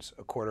Stevens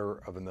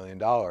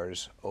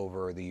 $250,000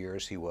 over the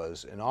years he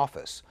was in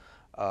office.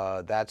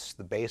 That's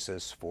the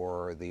basis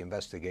for the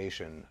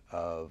investigation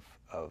of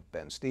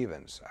Ben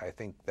Stevens. I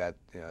think that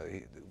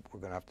we're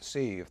going to have to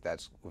see if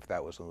that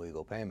was an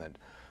illegal payment,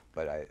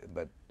 but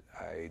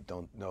I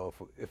don't know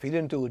if he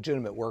didn't do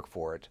legitimate work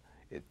for it.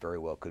 It very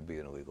well could be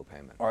an illegal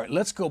payment. All right,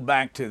 let's go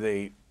back to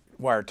the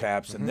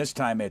wiretaps, and this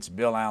time it's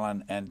Bill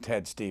Allen and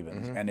Ted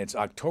Stevens, and it's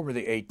October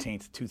the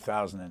 18th,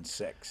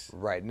 2006.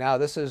 Right. Now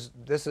this is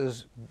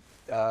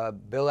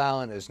Bill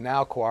Allen is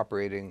now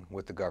cooperating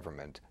with the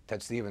government.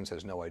 Ted Stevens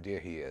has no idea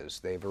he is.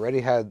 They've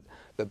already had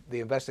the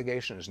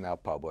investigation is now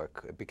public.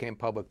 It became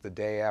public the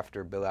day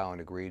after Bill Allen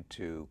agreed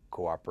to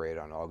cooperate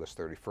on August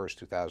 31st,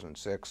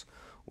 2006,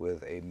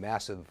 with a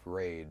massive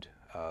raid.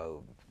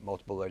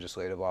 Multiple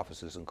legislative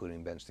offices,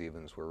 including Ben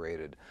Stevens, were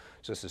raided.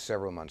 So this is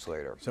several months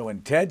later. So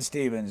when Ted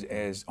Stevens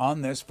is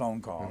on this phone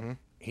call,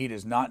 he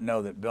does not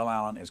know that Bill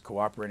Allen is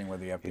cooperating with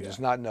the FBI. He does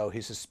not know.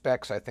 He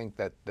suspects, I think,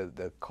 that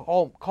the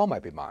call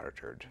might be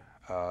monitored.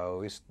 At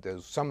least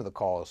there's some of the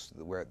calls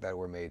that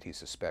were made, he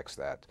suspects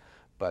that.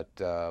 But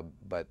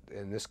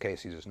in this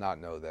case, he does not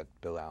know that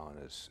Bill Allen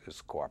is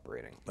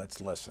cooperating.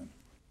 Let's listen.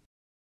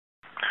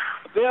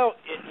 Bill,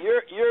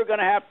 you're going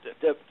to have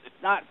to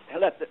not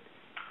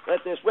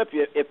let this whip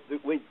you.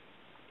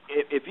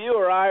 If you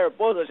or I or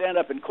both of us end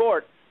up in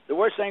court, the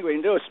worst thing we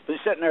can do is be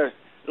sitting there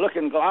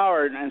looking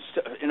glowered and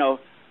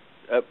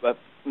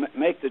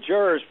make the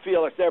jurors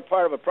feel like they're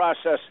part of a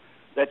process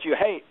that you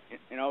hate.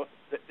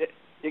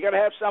 You got to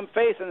have some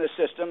faith in the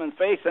system and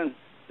faith in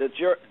the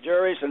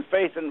juries and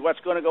faith in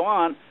what's going to go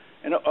on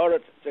in order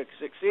to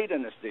succeed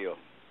in this deal.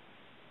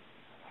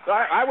 So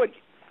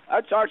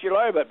I'd talk to your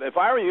lawyer, but if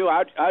I were you,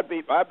 I'd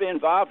be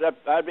involved.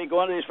 I'd be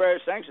going to these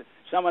various things.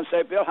 Someone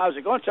say, Bill, how's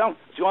it going? Tell them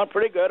it's going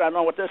pretty good. I don't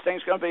know what this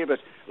thing's going to be, but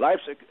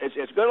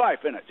it's a good life,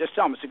 isn't it? Just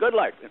tell them it's a good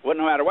life. No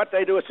matter what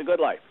they do, it's a good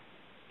life.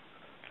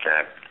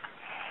 Okay.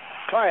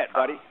 Try it,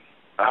 buddy.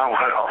 I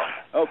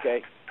will.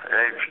 Okay.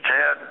 Hey,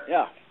 Ted.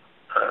 Yeah.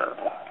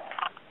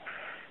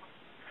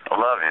 I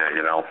love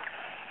you,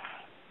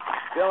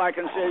 Bill, I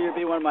consider you to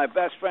be one of my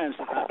best friends.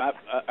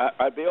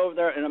 I'd be over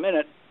there in a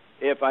minute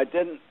if I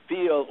didn't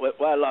feel what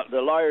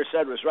the lawyer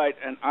said was right,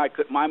 and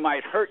I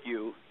might hurt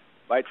you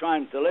by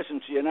trying to listen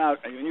to you now,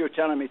 and you're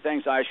telling me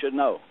things I should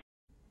know.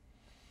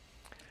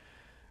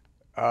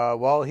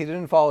 Well, he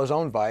didn't follow his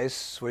own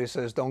advice. When he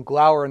says, don't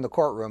glower in the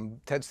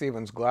courtroom, Ted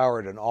Stevens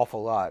glowered an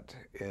awful lot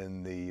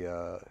in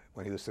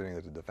when he was sitting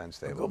at the defense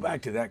table. Go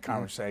back to that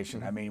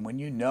conversation. I mean, when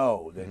you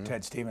know that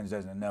Ted Stevens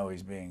doesn't know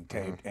he's being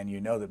taped, and you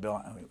know that Bill,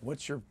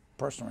 what's your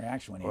personal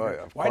reaction when you hear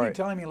it? Why did you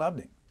tell him you loved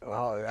him?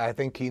 Well, I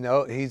think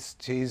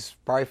he's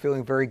probably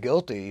feeling very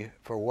guilty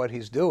for what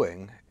he's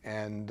doing,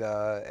 and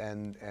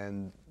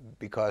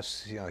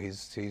because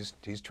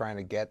he's trying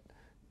to get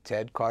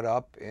Ted caught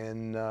up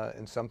in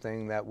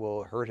something that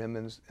will hurt him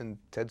in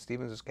Ted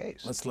Stevens'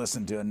 case. Let's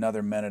listen to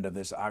another minute of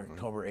this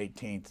October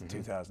 18th,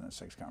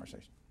 2006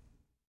 conversation.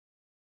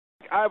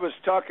 I was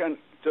talking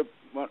to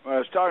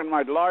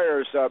my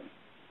lawyers.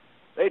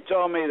 They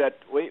told me that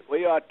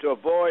we ought to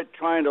avoid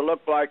trying to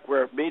look like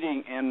we're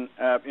meeting in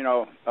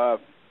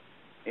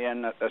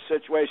in a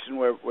situation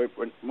where we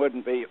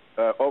wouldn't be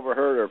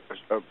overheard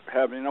or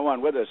having no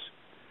one with us.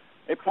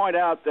 They point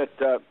out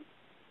that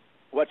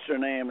what's her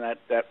name?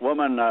 That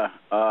woman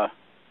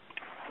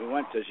who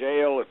went to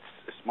jail.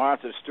 It's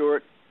Martha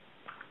Stewart.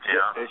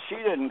 Yeah. She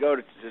didn't go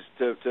to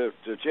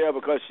jail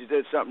because she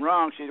did something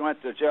wrong. She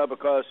went to jail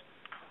because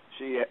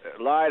she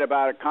lied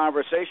about a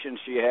conversation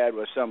she had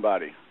with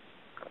somebody.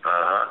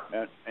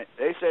 And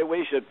they say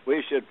we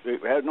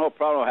have no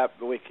problem.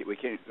 We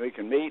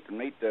can meet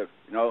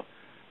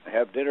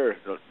have dinner,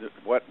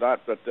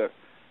 whatnot, but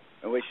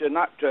we should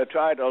not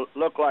try to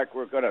look like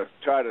we're going to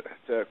try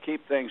to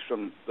keep things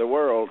from the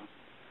world.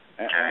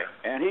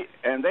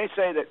 And they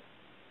say that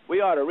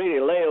we ought to really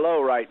lay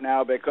low right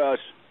now because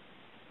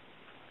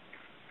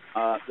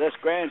this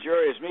grand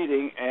jury is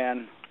meeting,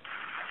 and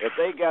if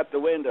they got the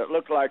wind, it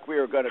looked like we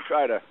were going to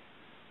try to,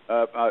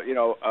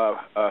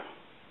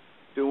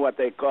 do what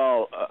they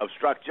call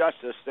obstruct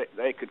justice.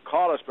 They could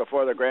call us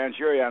before the grand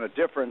jury on a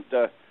different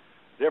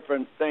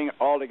thing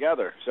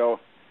altogether. So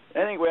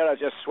I think we ought to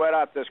just sweat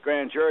out this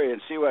grand jury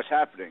and see what's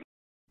happening.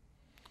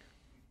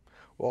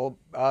 Well,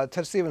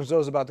 Ted Stevens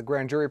knows about the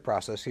grand jury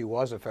process. He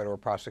was a federal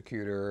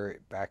prosecutor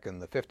back in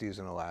the 50s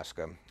in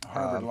Alaska.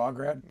 Harvard law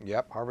grad?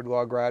 Yep, Harvard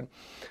law grad.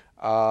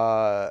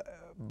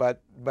 But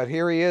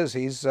here he is.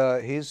 He's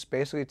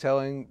basically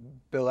telling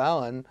Bill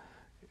Allen,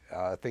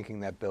 thinking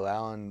that Bill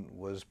Allen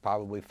was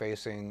probably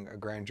facing a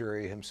grand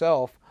jury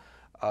himself.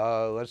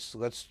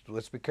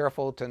 Let's be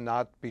careful to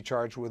not be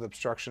charged with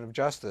obstruction of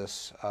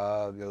justice.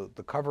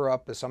 The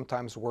cover-up is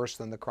sometimes worse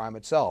than the crime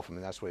itself. I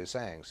mean, that's what he's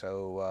saying.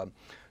 So,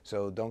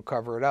 so don't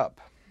cover it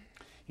up.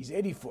 He's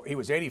 84. He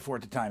was 84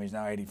 at the time. He's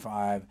now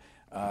 85.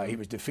 He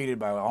was defeated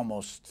by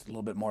almost a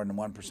little bit more than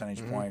 1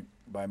 percentage point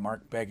by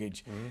Mark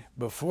Begich.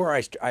 Before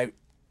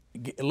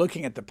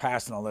looking at the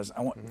past and all this,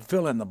 I want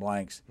fill in the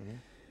blanks.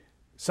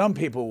 Some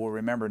people will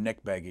remember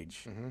Nick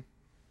Begich,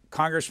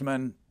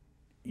 congressman.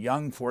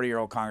 Young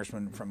 40-year-old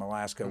congressman from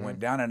Alaska,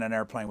 went down in an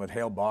airplane with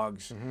Hale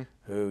Boggs,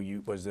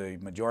 who was the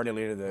majority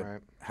leader of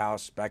the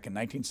House back in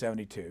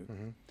 1972.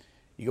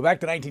 You go back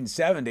to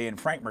 1970, and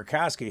Frank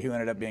Murkowski, who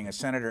ended up being a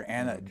senator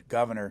and a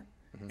governor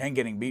and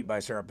getting beat by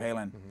Sarah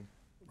Palin,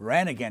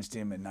 ran against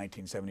him in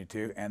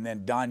 1972, and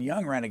then Don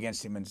Young ran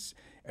against him in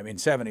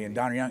 70, and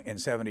Don Young in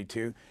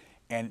 72.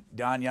 And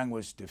Don Young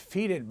was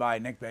defeated by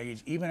Nick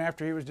Begich even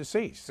after he was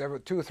deceased.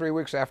 2 or 3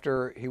 weeks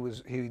after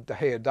he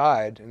had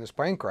died in this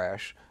plane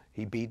crash,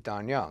 he beat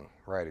Don Young,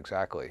 right?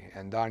 Exactly,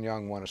 and Don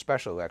Young won a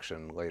special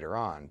election later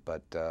on.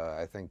 But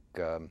I think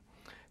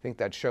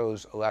that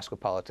shows Alaska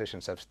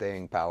politicians have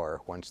staying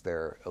power once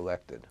they're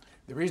elected.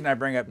 The reason I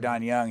bring up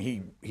Don Young,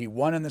 he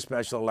won in the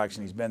special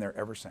election. He's been there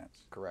ever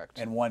since. Correct.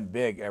 And won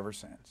big ever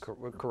since.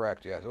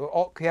 Correct. Yes.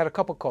 He had a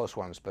couple close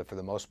ones, but for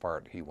the most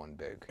part, he won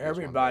big.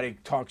 Everybody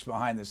talks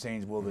behind the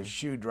scenes. Will the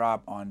shoe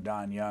drop on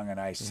Don Young? And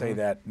I say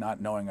that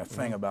not knowing a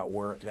thing about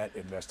where that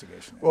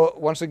investigation is. Well,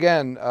 once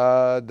again,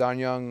 Don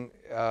Young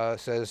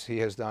says he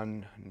has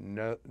done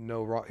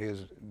no wrong. He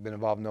has been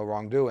involved in no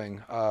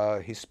wrongdoing.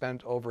 He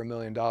spent over $1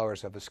 million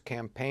of his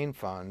campaign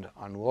fund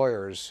on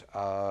lawyers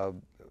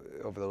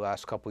over the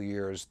last couple of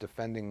years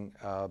defending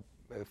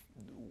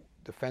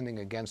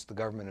against the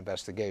government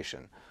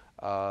investigation.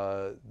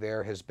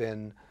 There has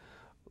been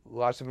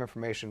lots of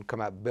information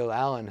come out. Bill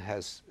Allen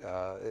has,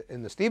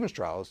 in the Stevens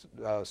trials,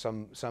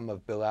 some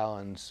of Bill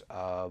Allen's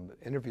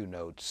interview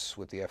notes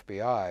with the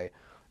FBI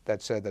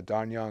that said that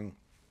Don Young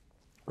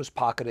was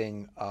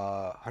pocketing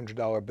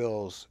 $100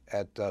 bills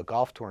at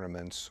golf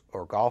tournaments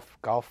or golf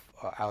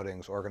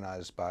outings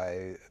organized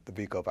by the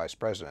VICO vice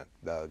president.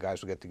 The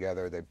guys would get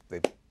together, they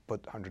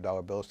put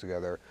 $100 bills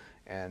together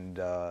and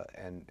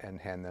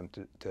hand them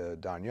to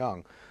Don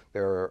Young.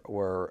 There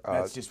were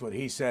that's just what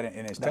he said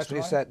in his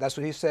testimony. That's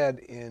what he said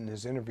in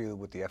his interview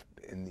with the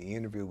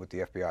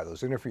FBI.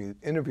 Those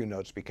interview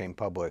notes became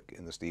public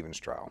in the Stevens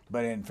trial.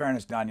 But in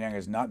fairness, Don Young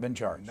has not been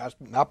charged.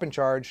 Not been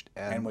charged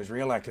and was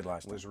reelected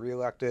last time. Was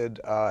reelected.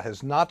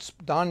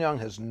 Don Young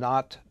has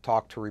not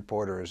talked to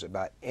reporters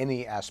about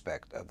any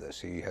aspect of this.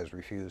 He has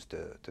refused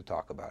to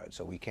talk about it.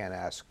 So we can't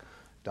ask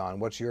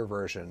Don, what's your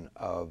version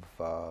of,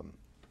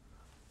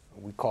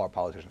 we call our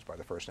politicians by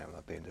their first name, I'm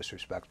not being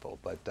disrespectful,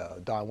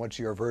 but Don, what's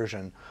your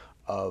version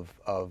of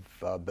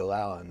Bill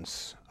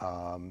Allen's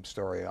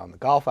story on the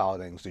golf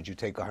outings? Did you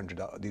take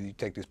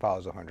these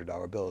piles of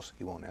 $100 bills?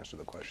 He won't answer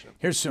the question.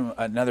 Here's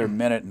another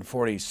minute and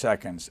 40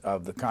 seconds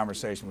of the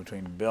conversation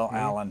between Bill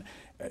Allen,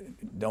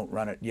 don't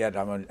run it yet,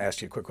 I'm going to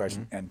ask you a quick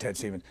question, and Ted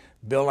Stevens.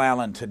 Bill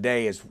Allen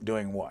today is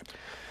doing what?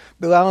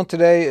 Bill Allen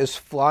today is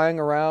flying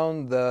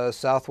around the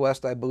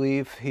Southwest, I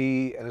believe.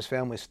 He and his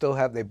family still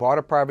have, they bought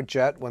a private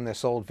jet when they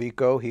sold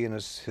VICO, he and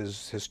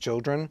his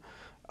children,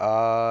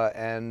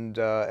 and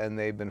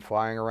they've been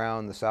flying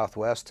around the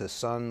Southwest. His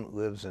son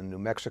lives in New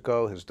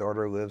Mexico, his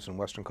daughter lives in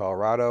western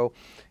Colorado,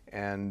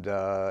 and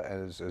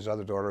his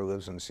other daughter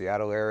lives in the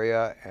Seattle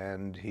area,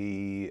 and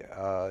he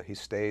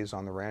stays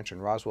on the ranch in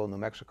Roswell, New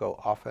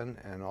Mexico often,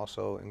 and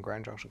also in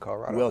Grand Junction,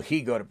 Colorado. Will he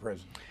go to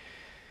prison?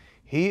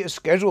 He is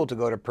scheduled to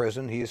go to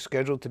prison. He is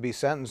scheduled to be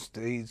sentenced.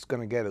 He's going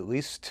to get at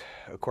least,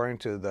 according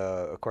to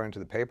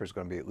the papers,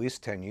 going to be at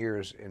least 10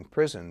 years in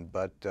prison.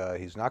 But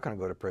he's not going to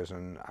go to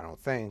prison, I don't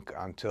think,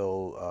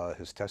 until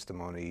his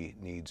testimony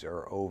needs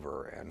are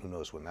over, and who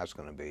knows when that's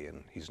going to be.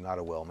 And he's not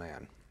a well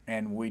man.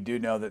 And we do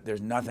know that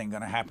there's nothing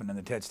going to happen in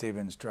the Ted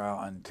Stevens trial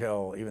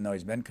until, even though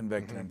he's been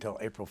convicted, until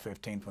April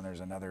 15th when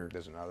there's another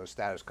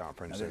status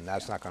conference, and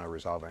that's not going to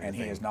resolve anything. And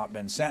he has not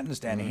been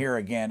sentenced, and here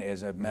again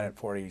is a minute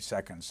 40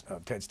 seconds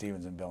of Ted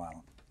Stevens and Bill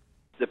Allen.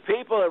 The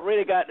people that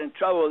really gotten in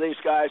trouble with these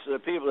guys are the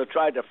people that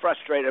tried to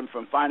frustrate them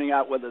from finding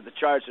out whether the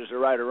charges are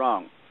right or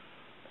wrong.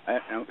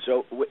 And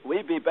so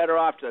we'd be better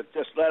off to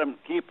just let them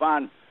keep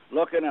on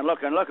looking and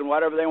looking and looking,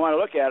 whatever they want to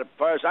look at. As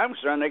far as I'm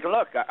concerned, they can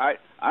look. I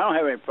don't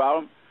have any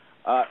problem.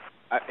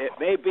 It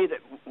may be that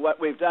what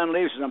we've done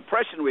leaves an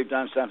impression we've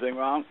done something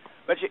wrong,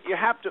 but you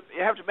have to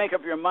make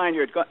up your mind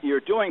you're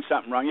doing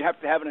something wrong. You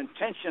have to have an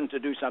intention to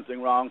do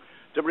something wrong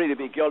to really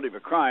be guilty of a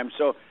crime.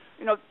 So,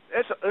 you know,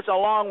 it's a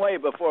long way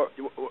before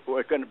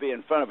we're going to be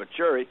in front of a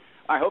jury.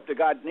 I hope to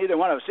God neither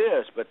one of us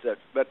is, but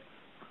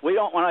we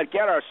don't want to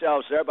get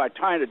ourselves there by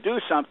trying to do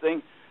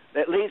something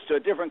that leads to a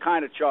different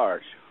kind of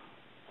charge.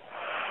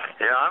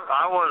 Yeah,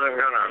 I wasn't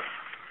going to.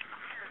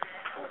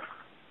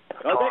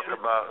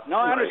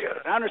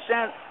 I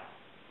understand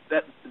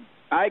that.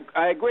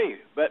 I agree,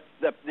 but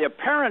the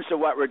appearance of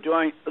what we're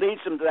doing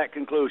leads them to that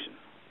conclusion.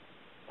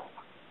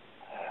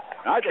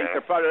 And I think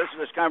they're probably listening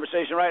to this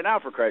conversation right now,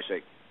 for Christ's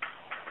sake.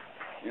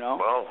 You know?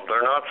 Well,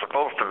 they're not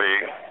supposed to be,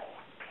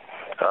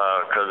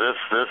 because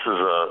this is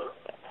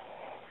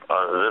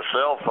this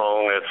cell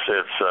phone.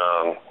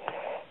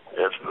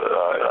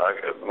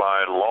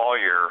 My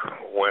lawyer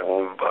went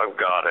and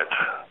got it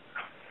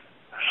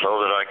so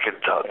that I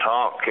could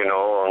talk,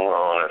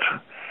 on it.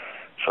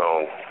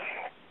 So.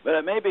 But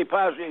it may be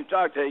possible you can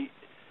talk to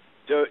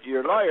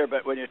your lawyer,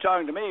 but when you're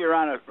talking to me, you're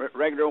on a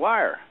regular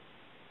wire.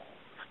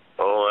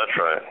 Oh, that's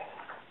right.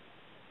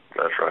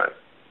 That's right.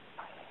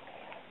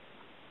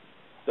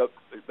 So,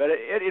 but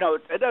it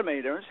doesn't make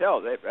any difference.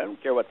 Hell, I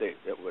don't care what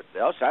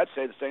else. I'd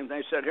say the same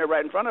thing said here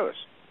right in front of us.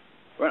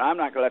 I'm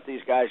not going to let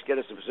these guys get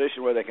us in a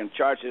position where they can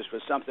charge us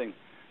with something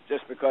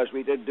just because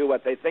we didn't do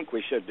what they think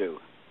we should do.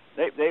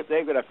 They're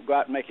going to go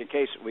out and make a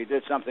case that we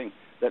did something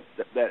that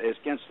is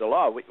against the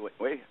law.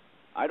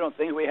 I don't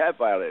think we have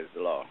violated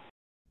the law.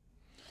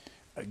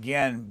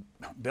 Again,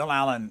 Bill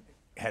Allen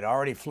had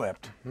already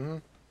flipped. Mm-hmm.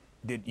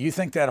 Did you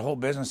think that whole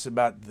business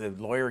about the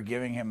lawyer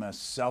giving him a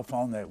cell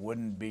phone that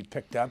wouldn't be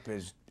picked up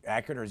is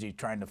accurate, or is he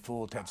trying to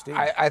fool Ted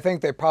Stevens? I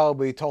think they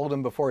probably told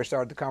him before he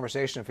started the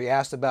conversation. If he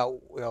asked about,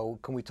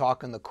 can we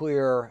talk in the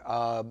clear,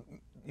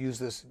 use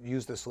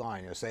this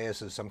line. Say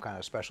this is some kind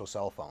of special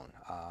cell phone.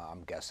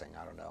 I'm guessing.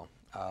 I don't know.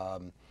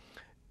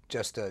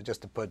 Just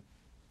to put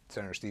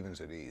Senator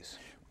Stevens at ease.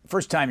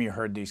 First time you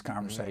heard these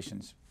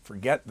conversations,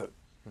 forget the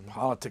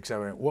politics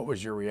of it. What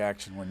was your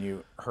reaction when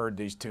you heard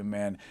these two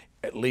men,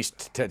 at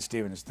least Ted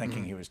Stevens,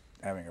 thinking he was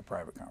having a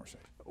private conversation?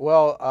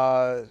 Well,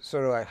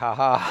 sort of like,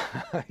 haha,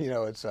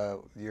 it's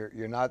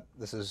you're not.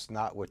 This is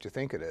not what you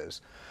think it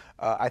is.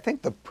 I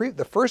think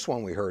the first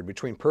one we heard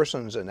between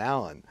Persons and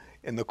Allen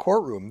in the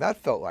courtroom, that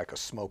felt like a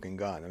smoking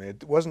gun. I mean, it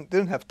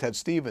didn't have Ted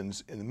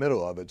Stevens in the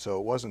middle of it, so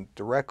it wasn't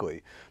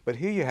directly. But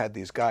here you had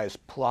these guys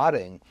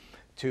plotting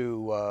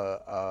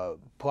to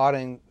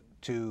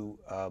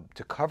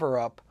cover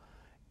up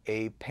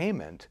a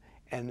payment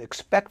and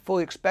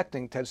fully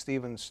expecting Ted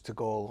Stevens to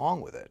go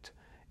along with it.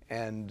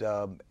 And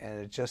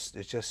it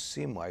just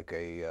seemed like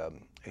a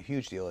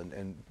huge deal.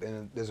 And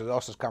there's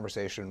also this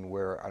conversation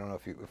where, I don't know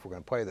if we're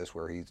going to play this,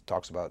 where he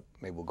talks about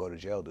maybe we'll go to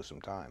jail, do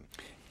some time.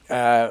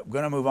 We're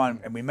going to move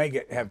on, and we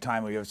may have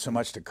time. We have so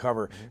much to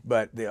cover,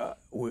 but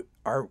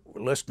our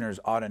listeners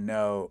ought to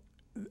know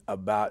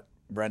about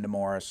Brenda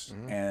Morris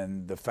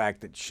and the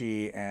fact that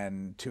she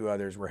and two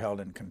others were held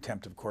in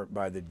contempt of court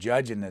by the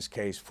judge in this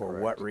case. For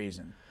Correct. What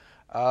reason?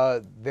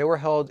 They were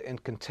held in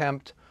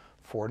contempt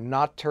for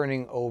not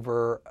turning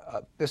over.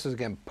 This is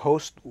again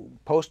post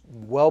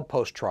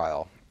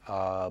trial.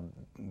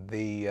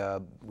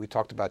 We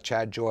talked about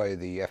Chad Joy,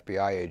 the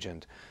FBI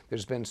agent.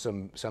 There's been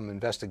some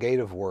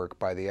investigative work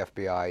by the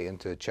FBI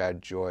into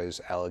Chad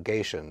Joy's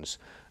allegations.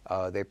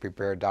 They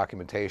prepared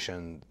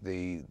documentation.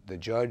 The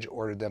judge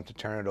ordered them to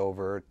turn it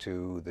over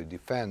to the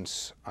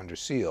defense under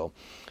seal.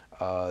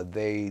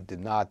 They did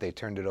not. They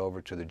turned it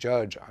over to the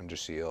judge under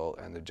seal,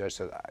 and the judge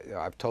said,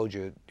 I've told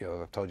you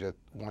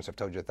once, I've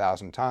told you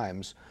 1,000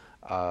 times.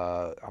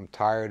 I'm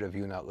tired of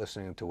you not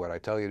listening to what I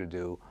tell you to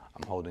do.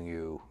 I'm holding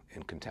you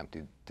in contempt.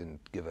 He didn't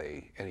give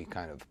any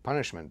kind of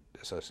punishment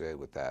associated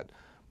with that.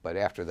 But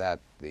after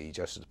that, the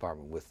Justice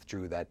Department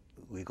withdrew that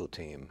legal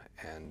team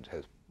and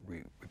has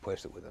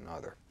replaced it with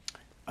another.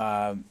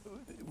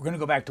 We're going to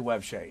go back to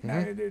Wev Shea.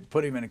 Now, to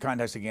put him in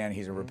context again,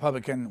 he's a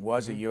Republican,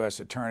 was a U.S.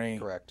 attorney.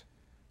 Correct.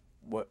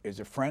 What, is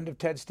a friend of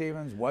Ted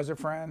Stevens? Was a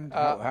friend?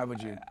 How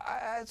would you?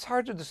 It's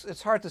hard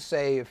to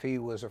say if he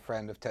was a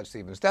friend of Ted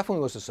Stevens.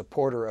 Definitely was a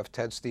supporter of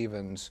Ted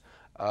Stevens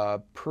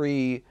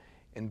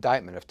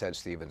pre-indictment of Ted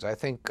Stevens. I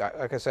think,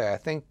 like I say, I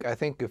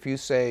think if you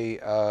say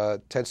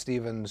Ted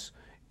Stevens,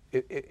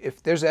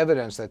 if there's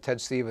evidence that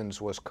Ted Stevens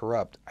was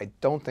corrupt, I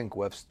don't think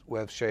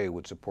Wev Shea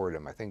would support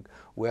him. I think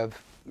Wev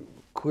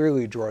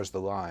clearly draws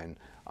the line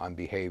on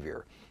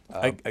behavior.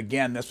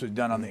 Again, this was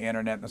done on the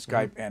internet and the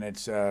Skype, and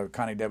it's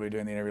Connie W.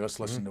 doing the interview. Let's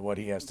listen to what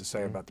he has to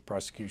say about the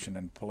prosecution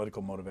and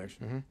political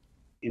motivation.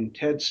 In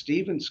Ted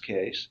Stevens'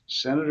 case,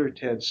 Senator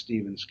Ted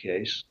Stevens'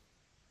 case,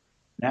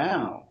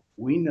 now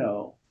we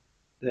know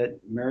that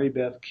Mary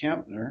Beth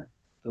Kempner,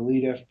 the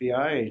lead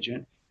FBI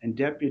agent, and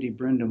Deputy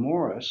Brenda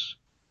Morris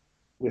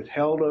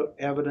withheld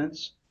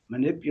evidence,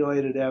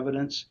 manipulated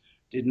evidence,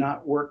 did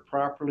not work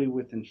properly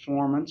with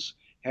informants,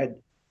 had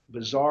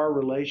bizarre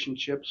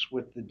relationships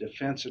with the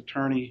defense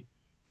attorney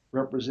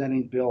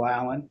representing Bill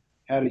Allen,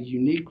 had a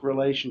unique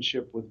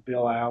relationship with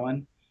Bill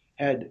Allen,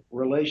 had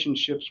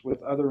relationships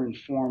with other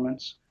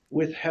informants,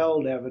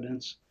 withheld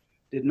evidence,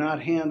 did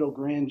not handle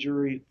grand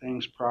jury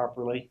things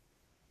properly.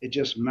 It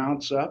just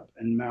mounts up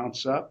and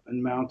mounts up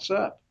and mounts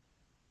up.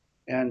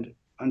 And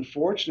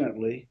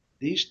unfortunately,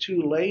 these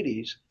two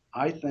ladies,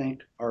 I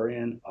think, are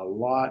in a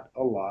lot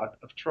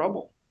of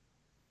trouble.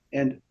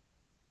 And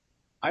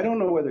I don't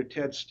know whether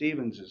Ted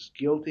Stevens is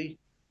guilty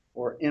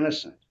or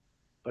innocent,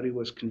 but he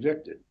was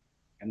convicted.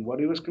 And what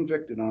he was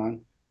convicted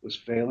on was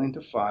failing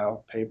to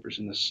file papers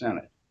in the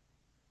Senate.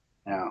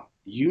 Now,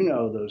 you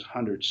know those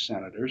 100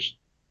 senators,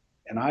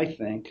 and I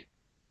think,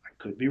 I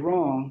could be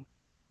wrong,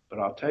 but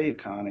I'll tell you,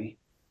 Connie,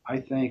 I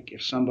think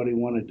if somebody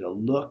wanted to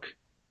look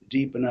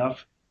deep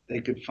enough,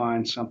 they could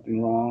find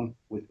something wrong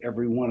with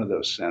every one of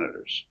those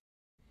senators.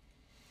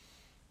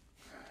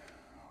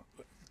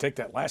 Take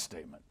that last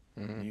statement.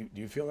 Do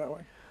you feel that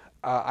way?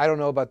 I don't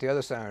know about the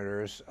other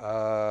senators.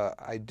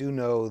 I do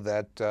know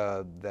that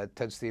that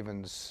Ted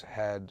Stevens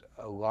had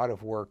a lot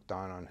of work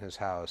done on his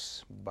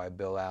house by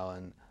Bill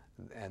Allen,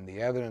 and the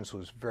evidence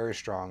was very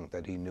strong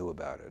that he knew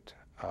about it,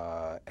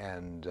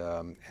 and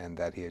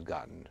that he had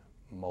gotten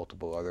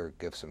multiple other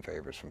gifts and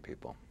favors from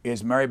people.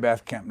 Is Mary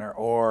Beth Kempner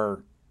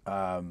or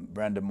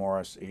Brenda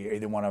Morris,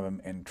 either one of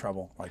them, in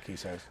trouble, like he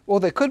says?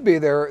 Well, they could be.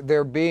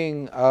 They're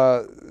being,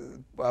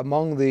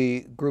 among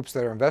the groups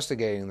that are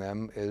investigating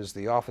them is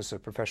the Office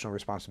of Professional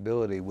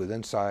Responsibility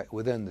within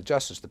the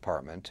Justice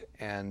Department,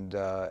 and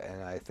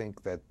I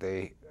think that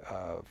they,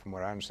 from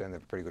what I understand, they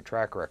have a pretty good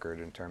track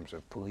record in terms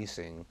of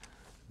policing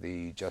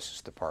the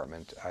Justice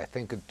Department. I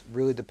think it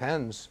really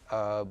depends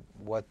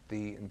what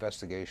the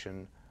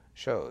investigation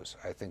shows.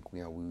 I think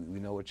we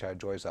know what Chad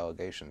Joy's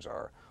allegations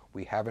are.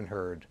 We haven't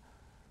heard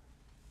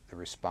the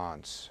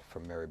response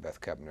from Mary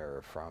Beth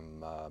Kempner,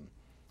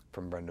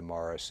 from Brenda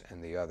Morris,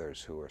 and the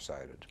others who were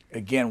cited.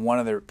 Again, one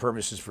of the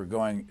purposes for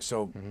going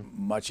so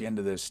much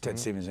into this Ted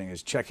Stevens thing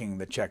is checking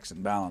the checks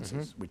and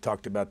balances. We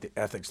talked about the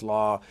ethics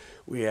law.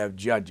 We have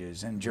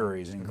judges and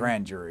juries and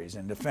grand juries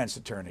and defense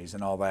attorneys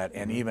and all that,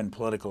 and even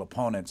political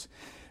opponents.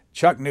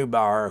 Chuck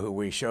Neubauer, who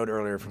we showed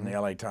earlier from the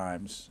LA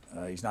Times,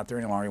 he's not there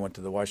any longer. He went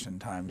to the Washington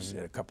Times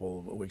a couple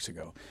of weeks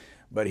ago.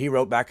 But he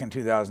wrote back in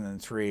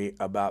 2003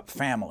 about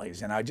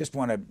families. And I just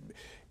want to,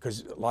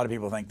 because a lot of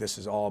people think this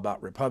is all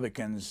about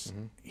Republicans,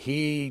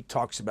 he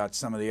talks about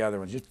some of the other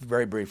ones, just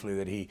very briefly,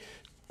 that he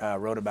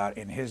wrote about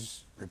in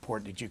his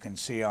report that you can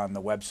see on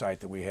the website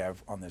that we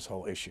have on this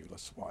whole issue.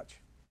 Let's watch.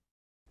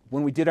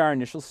 When we did our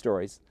initial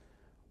stories,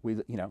 we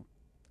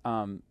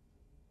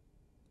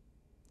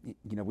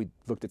we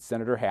looked at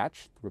Senator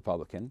Hatch,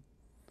 Republican,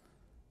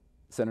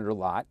 Senator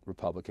Lott,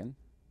 Republican,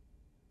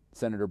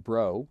 Senator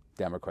Breaux,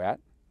 Democrat,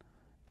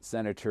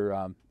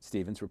 Senator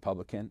Stevens,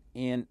 Republican,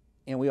 and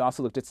we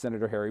also looked at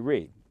Senator Harry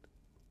Reid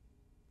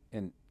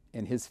and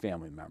his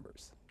family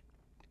members.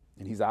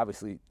 And he's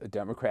obviously a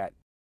Democrat.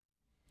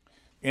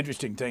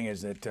 Interesting thing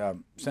is that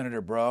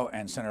Senator Breaux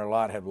and Senator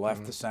Lott have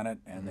left the Senate,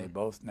 and they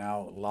both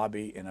now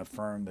lobby in a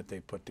firm that they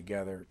put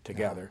together,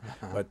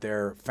 but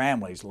their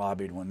families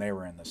lobbied when they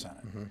were in the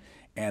Senate.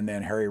 And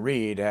then Harry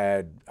Reid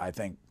had, I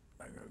think,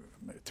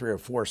 3 or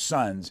 4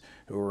 sons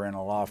who were in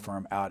a law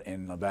firm out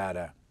in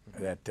Nevada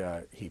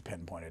that he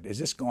pinpointed. Is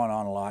this going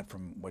on a lot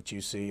from what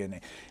you see? And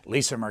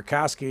Lisa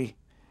Murkowski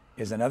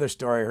is another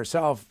story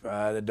herself,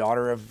 the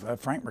daughter of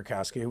Frank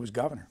Murkowski, who was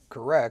governor.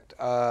 Correct.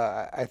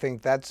 I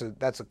think that's a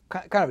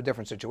kind of a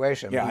different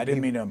situation. Yeah, I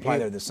didn't mean to imply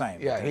they're the same.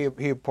 Yeah,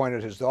 he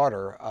appointed his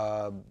daughter,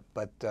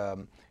 but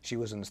she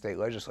was in the state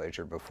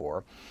legislature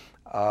before.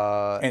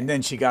 And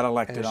then she got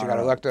elected. And she got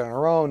elected on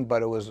her own,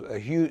 but it was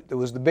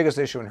the biggest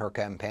issue in her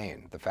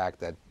campaign, the fact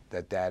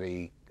that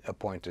Daddy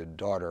appointed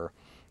daughter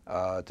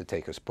to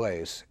take his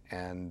place,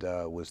 and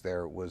was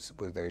there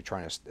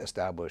trying to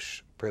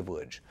establish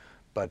privilege.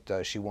 But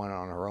she won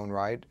on her own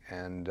right,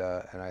 and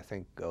I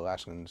think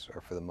Alaskans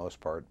are, for the most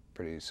part,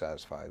 pretty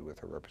satisfied with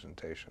her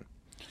representation.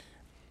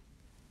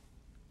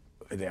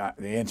 The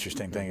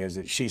interesting thing is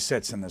that she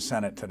sits in the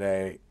Senate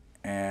today,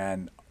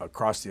 and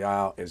across the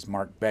aisle is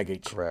Mark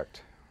Begich,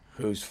 correct,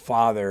 whose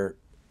father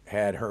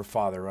had her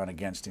father run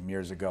against him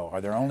years ago. Are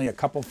there only a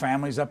couple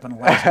families up in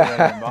Alaska that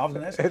are involved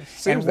in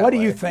this? And what do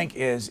you think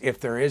is,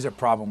 if there is a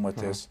problem with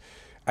this?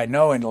 I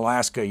know in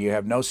Alaska you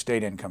have no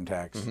state income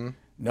tax,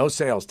 no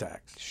sales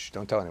tax. Shh,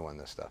 don't tell anyone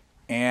this stuff.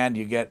 And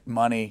you get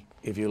money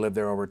if you live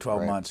there over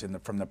 12 months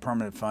from the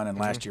permanent fund, and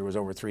last year was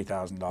over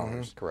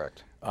 $3,000.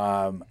 Correct.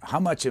 How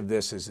much of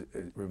this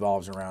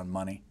revolves around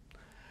money?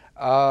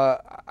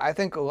 I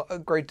think a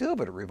great deal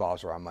of it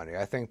revolves around money.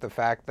 I think the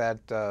fact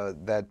that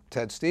that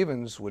Ted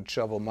Stevens would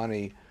shovel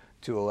money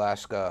to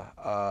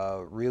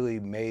Alaska really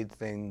made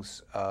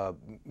things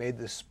made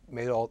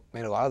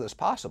a lot of this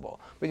possible.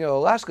 But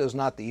Alaska is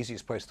not the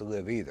easiest place to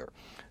live either.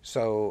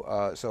 So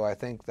I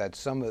think that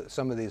some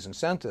of these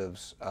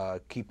incentives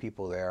keep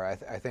people there.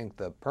 I think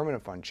the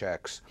permanent fund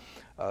checks,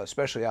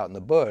 especially out in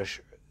the bush,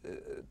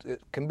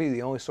 it can be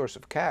the only source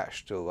of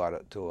cash to a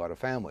lot of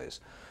families.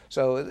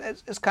 So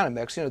it's kind of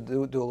mixed.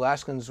 Do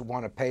Alaskans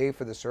want to pay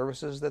for the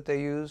services that they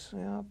use?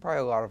 Probably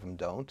a lot of them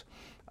don't.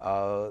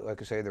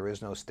 Like I say, there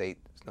is no state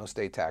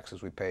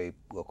taxes. We pay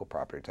local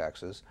property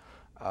taxes.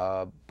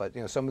 But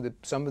some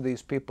of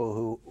these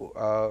people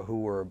who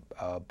were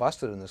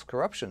busted in this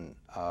corruption,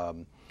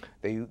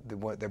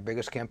 their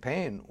biggest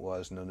campaign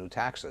was no new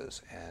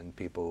taxes, and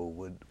people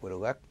would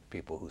elect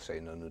people who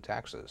say no new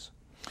taxes.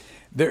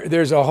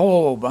 There's a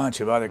whole bunch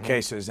of other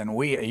cases, and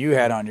you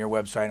had on your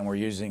website, and we're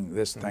using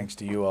this thanks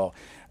to you all,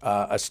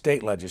 a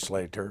state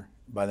legislator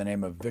by the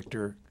name of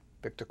Victor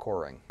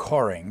Coring.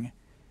 Coring.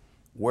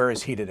 Where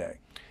is he today?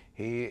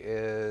 He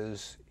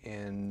is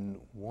in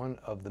one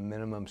of the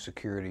minimum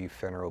security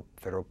federal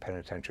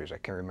penitentiaries. I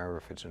can't remember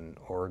if it's in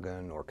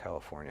Oregon or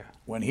California.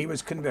 When he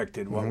was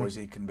convicted, what was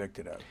he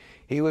convicted of?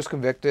 He was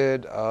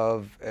convicted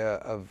of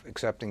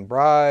accepting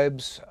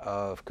bribes,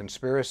 of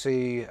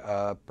conspiracy,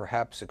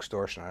 perhaps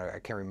extortion. I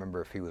can't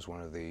remember if he was one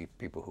of the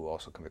people who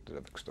also convicted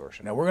of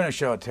extortion. Now, we're going to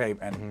show a tape,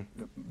 and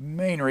the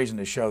main reason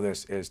to show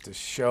this is to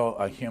show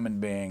a human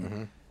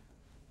being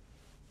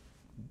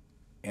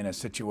in a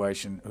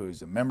situation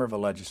who's a member of a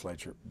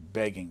legislature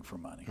begging for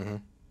money.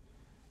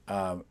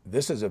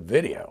 This is a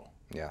video.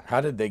 Yeah.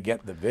 How did they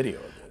get the video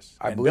of this?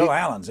 I and believe, Bill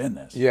Allen's in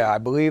this. Yeah, I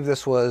believe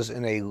this was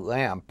in a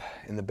lamp,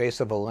 in the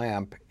base of a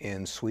lamp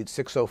in Suite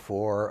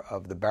 604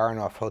 of the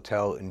Baranoff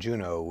Hotel in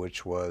Juneau,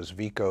 which was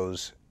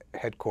Vico's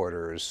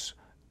headquarters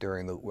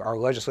during our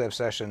legislative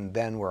session.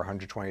 Then were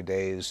 120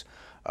 days.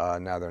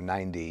 Now they're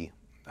 90.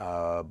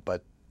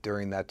 But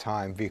during that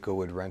time, Vico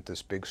would rent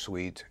this big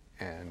suite,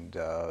 and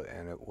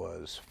it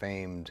was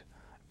famed.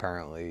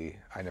 Apparently,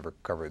 I never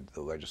covered the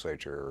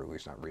legislature, or at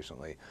least not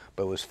recently,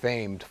 but it was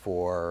famed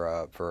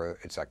for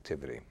its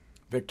activity.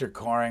 Victor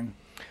Coring.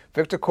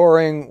 Victor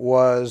Coring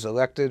was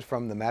elected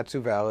from the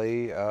Matsu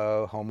Valley,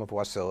 home of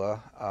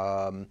Wasilla,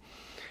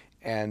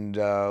 and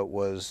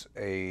was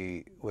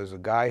a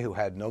guy who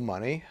had no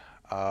money.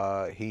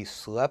 He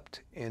slept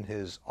in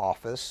his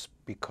office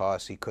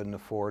because he couldn't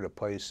afford a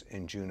place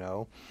in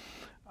Juneau.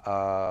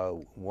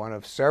 One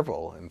of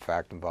several, in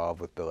fact,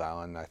 involved with Bill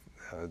Allen.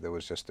 There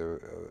was just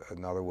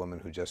another woman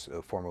who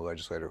a former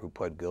legislator who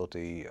pled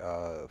guilty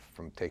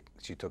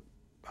she took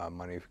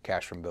money,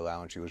 cash from Bill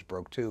Allen. She was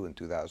broke too in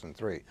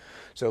 2003.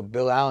 So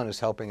Bill Allen is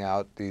helping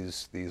out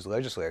these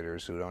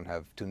legislators who don't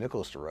have two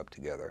nickels to rub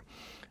together.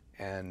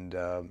 And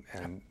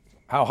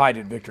how high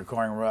did Victor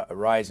Coring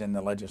rise in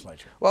the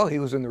legislature? Well, he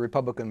was in the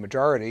Republican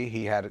majority.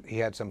 He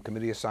had some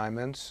committee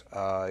assignments.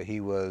 He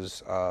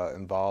was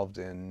involved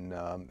in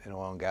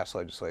oil and gas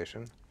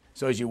legislation.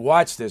 So as you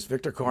watch this,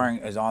 Victor Coring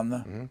is on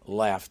the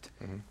left.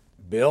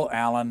 Bill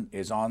Allen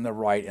is on the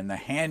right, and the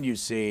hand you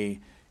see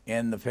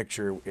in the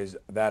picture is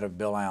that of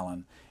Bill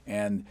Allen.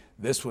 And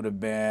this would have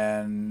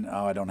been,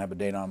 I don't have a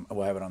date on,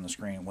 we'll have it on the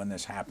screen when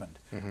this happened.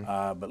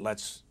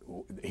 But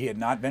he had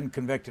not been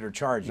convicted or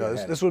charged no,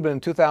 yet. This would have been in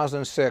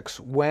 2006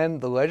 when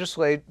the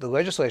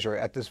legislature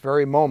at this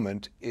very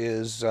moment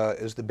is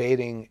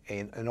debating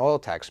an oil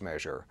tax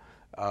measure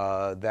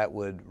that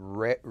would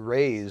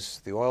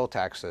raise the oil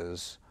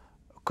taxes,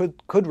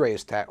 could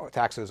raise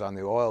taxes on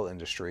the oil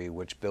industry,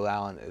 which Bill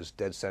Allen is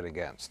dead set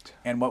against.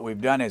 And what we've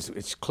done is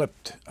it's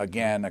clipped,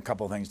 again, a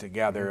couple things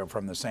together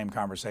from the same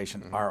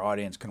conversation. Our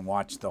audience can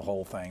watch the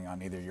whole thing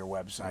on either your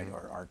website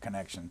or our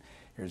connection.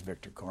 Here's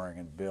Victor Coring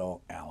and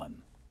Bill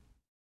Allen.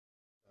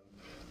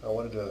 I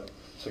wanted to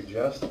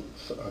suggest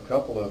a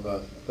couple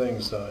of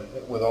things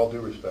with all due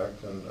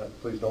respect, and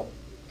please don't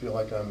feel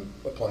like I'm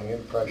applying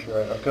any pressure.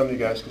 I've come to you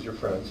guys because you're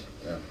friends.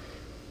 Yeah.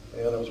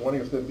 And I was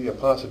wondering if there'd be a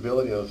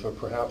possibility of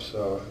perhaps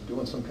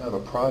doing some kind of a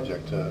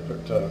project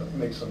to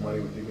make some money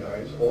with you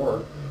guys,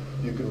 or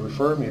you could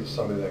refer me to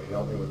somebody that could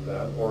help me with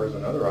that, or as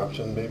another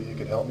option, maybe you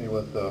could help me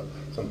with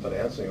some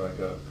financing, like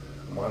a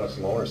modest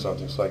loan or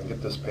something, so I can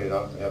get this paid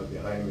off and have it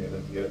behind me and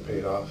then get it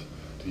paid off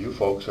to you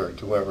folks or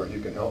to whoever you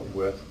can help me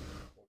with.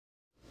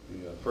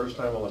 The first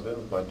time I've been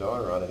with my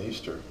daughter on an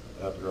Easter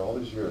after all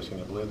these years. Can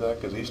you believe that?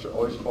 Because Easter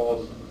always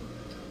falls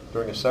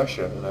during a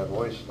session, and I've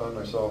always found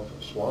myself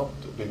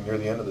swamped being near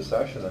the end of the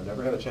session. I've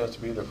never had a chance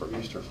to be there for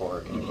Easter for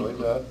her. Can you believe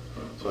that?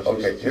 So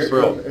okay, she's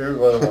thrilled. Here's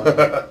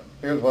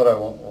what I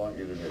want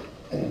you to do.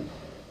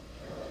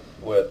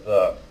 With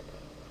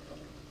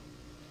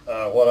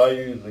what I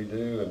usually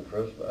do in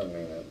Christmas,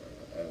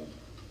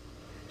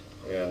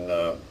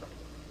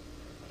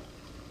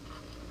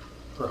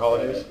 for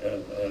holidays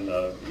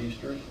and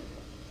Easter,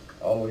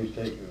 I always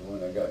take it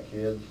when I got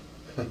kids,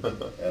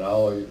 and I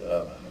always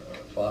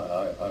I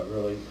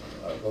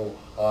go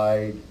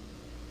hide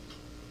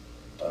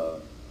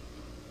an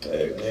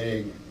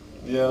egg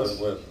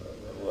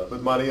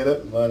with money in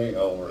it. Money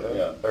over it,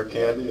 yeah. Or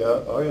candy,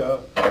 yeah. Oh yeah.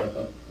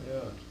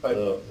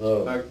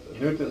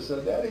 Newton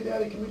said,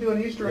 "Daddy, can we do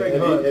an Easter egg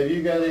hunt?" Have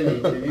you got any?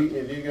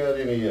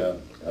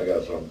 I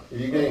got some. Have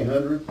you got any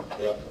 100?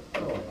 Yeah.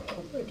 Oh, well,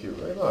 thank you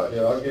very much.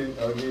 Yeah, I'll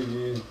give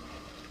you.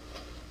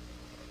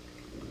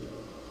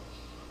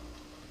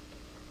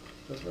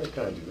 That's very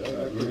kind of you.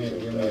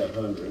 Give me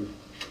 100,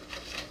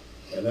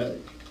 and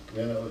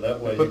that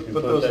way put you can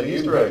put put those that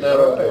Easter eggs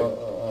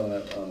on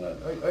that.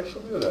 I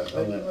shall do that.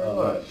 Thank you very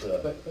much.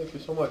 Thank you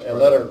so much. And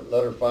let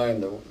her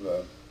find the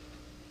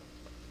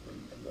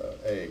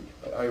egg.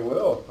 I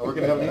will. We're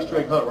going to have an Easter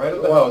egg hunt right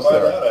at the house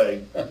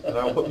there. And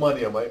I will put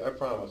money on I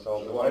promise.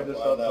 I'll divide this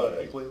up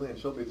completely, and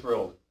she'll be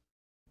thrilled.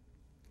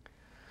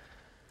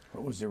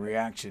 What was the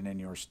reaction in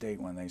your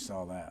state when they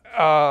saw that?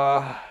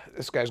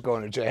 This guy's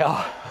going to jail.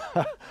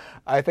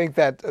 I think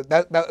that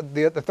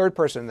the third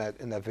person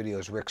in that video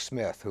is Rick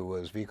Smith, who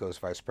was Vico's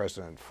vice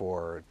president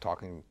for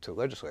talking to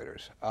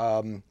legislators.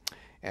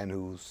 and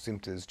who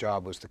seemed his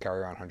job was to carry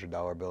around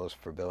 $100 bills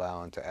for Bill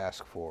Allen to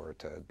ask for,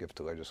 to give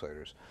to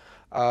legislators.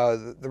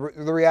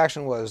 The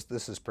reaction was,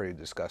 this is pretty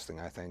disgusting,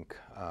 I think.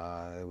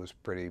 It was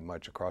pretty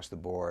much across the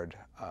board.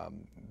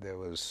 There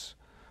was...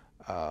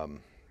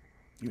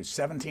 He was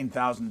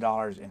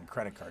 $17,000 in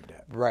credit card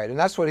debt. Right, and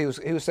that's what he was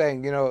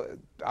saying. You know,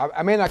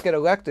 I may not get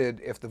elected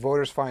if the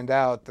voters find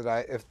out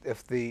that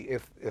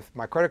if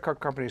my credit card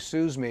company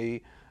sues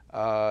me, if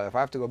I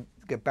have to go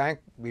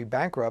be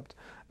bankrupt,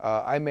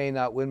 I may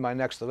not win my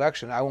next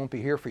election. I won't be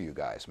here for you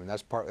guys. I mean,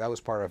 that was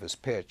part of his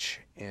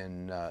pitch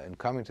in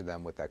coming to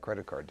them with that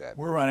credit card debt.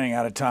 We're running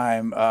out of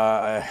time.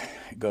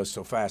 It goes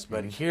so fast,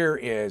 but here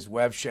is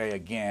Wev Shea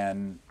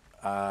again.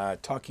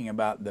 Talking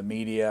about the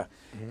media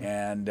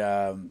and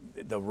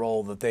the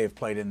role that they've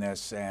played in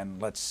this,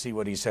 and let's see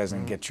what he says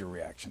and get your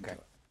reaction to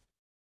it.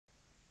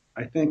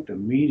 I think the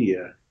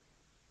media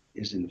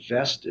is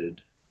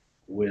invested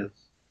with,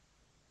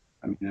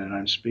 I mean, and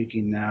I'm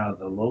speaking now,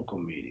 the local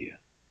media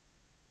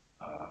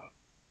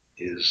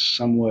is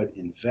somewhat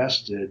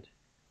invested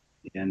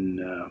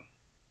in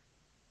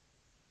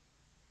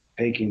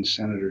taking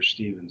Senator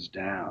Stevens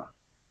down.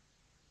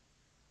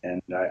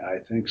 And I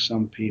think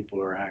some people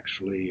are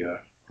actually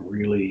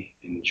really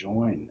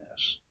enjoying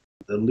this.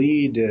 The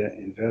lead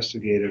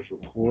investigative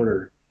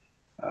reporter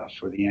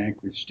for the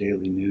Anchorage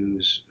Daily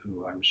News,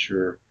 who I'm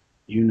sure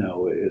you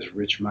know, is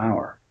Rich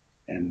Maurer.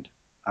 And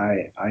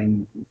I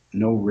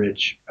know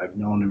Rich. I've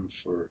known him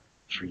for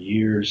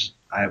years.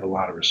 I have a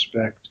lot of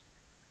respect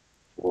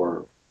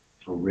for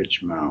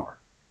Rich Maurer.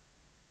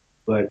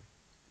 But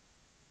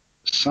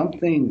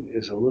something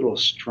is a little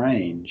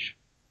strange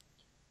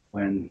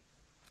when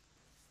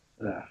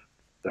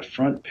the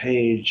front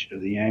page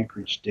of the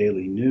Anchorage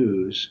Daily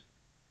News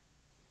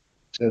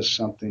says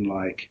something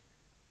like,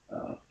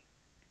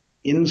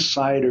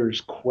 insiders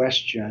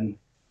question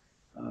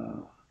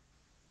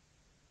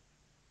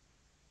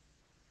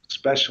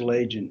Special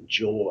Agent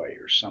Joy,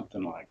 or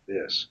something like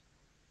this.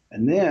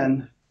 And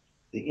then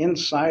the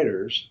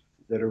insiders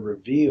that are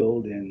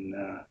revealed in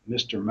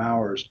Mr.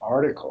 Maurer's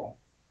article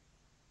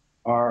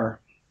are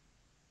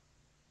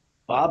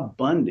Bob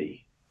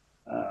Bundy,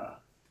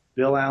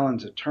 Bill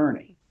Allen's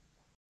attorney.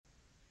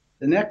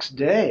 The next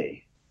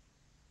day,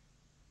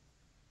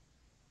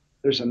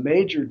 there's a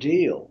major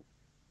deal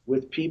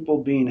with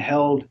people being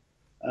held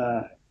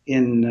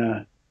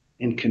in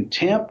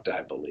contempt,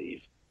 I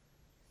believe.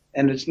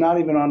 And it's not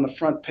even on the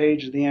front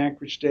page of the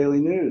Anchorage Daily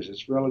News.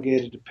 It's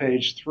relegated to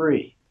page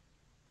 3.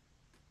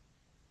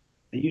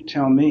 Now you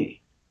tell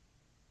me,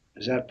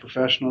 is that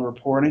professional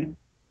reporting?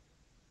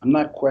 I'm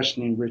not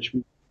questioning Rich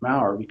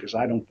Maurer because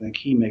I don't think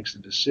he makes the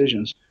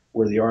decisions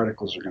where the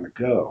articles are going to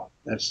go.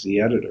 That's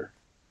the editor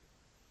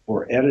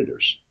or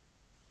editors.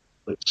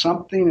 But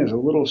something is a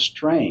little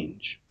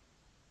strange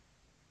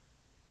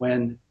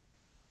when,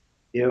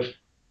 if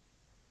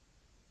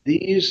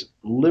these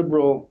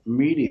liberal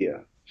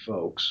media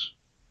folks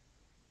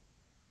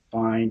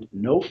find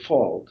no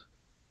fault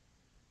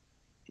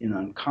in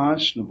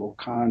unconscionable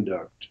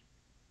conduct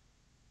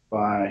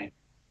by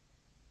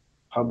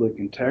Public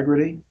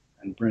Integrity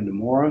and Brenda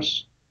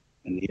Morris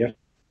and the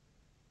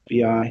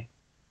FBI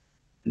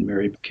and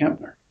Mary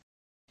Kempner.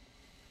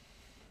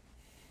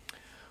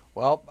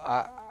 Well,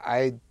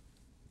 I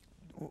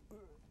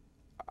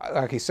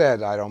like he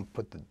said, I don't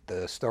put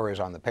the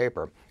stories on the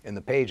paper, in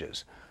the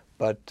pages,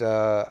 but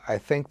I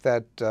think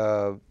that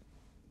I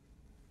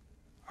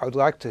would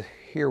like to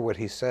hear what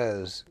he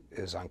says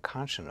is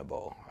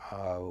unconscionable.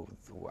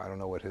 I don't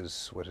know what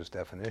his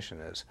definition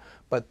is,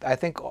 but I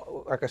think,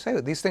 like I say,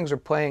 these things are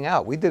playing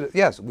out. We did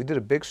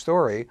a big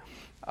story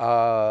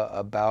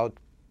about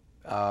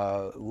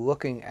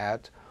looking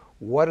at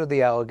what are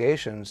the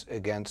allegations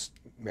against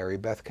Mary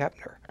Beth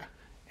Kempner.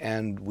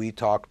 And we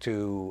talked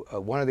to,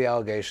 one of the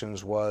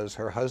allegations was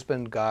her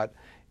husband got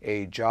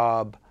a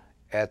job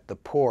at the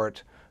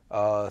port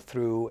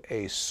through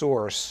a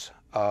source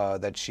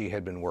that she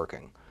had been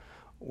working.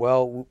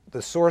 Well,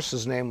 the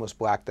source's name was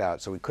blacked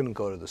out, so we couldn't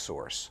go to the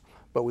source.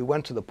 But we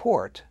went to the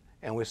port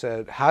and we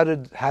said, how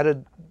did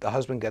the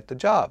husband get the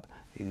job?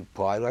 He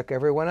applied like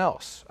everyone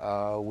else.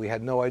 We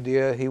had no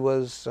idea he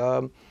was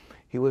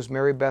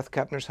Mary Beth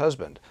Kempner's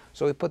husband.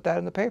 So we put that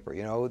in the paper.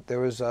 You know,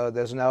 there's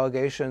an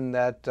allegation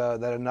that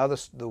another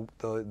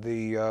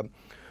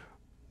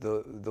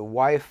the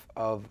wife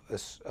of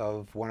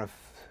one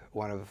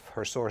of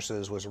her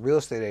sources was a real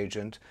estate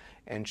agent,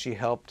 and she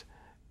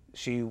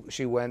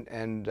went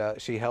and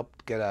she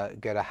helped get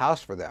a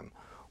house for them.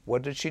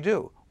 What did she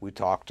do? We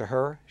talked to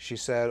her. She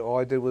said, all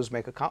I did was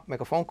make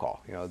a phone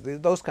call. You know,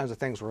 those kinds of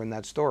things were in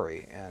that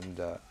story, and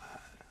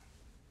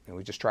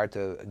we just tried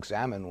to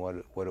examine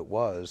what it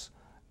was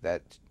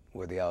that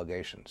were the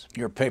allegations.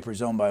 Your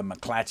paper's owned by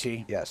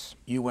McClatchy. Yes.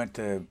 You went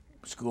to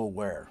school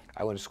where?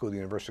 I went to school at the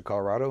University of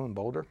Colorado in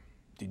Boulder.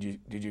 Did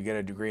you get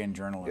a degree in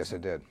journalism? Yes, I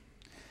did.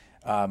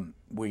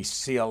 We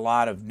see a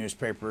lot of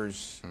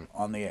newspapers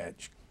on the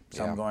edge,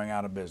 some going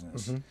out of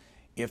business.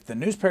 If the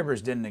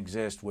newspapers didn't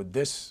exist, would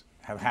this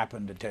have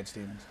happened to Ted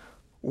Stevens?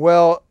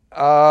 Well,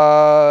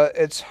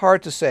 It's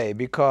hard to say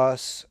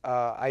because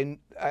I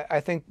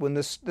think when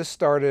this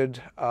started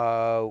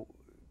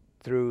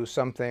through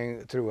some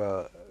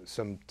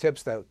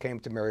tips that came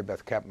to Mary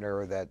Beth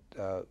Kepner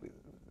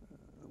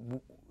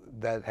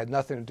that had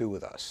nothing to do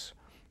with us.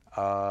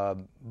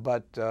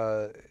 But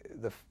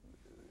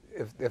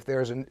if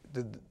there's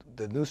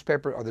the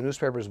newspaper, are the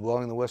newspapers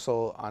blowing the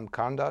whistle on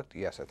conduct?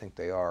 Yes, I think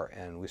they are,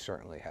 and we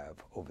certainly have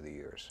over the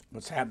years.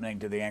 What's happening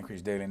to the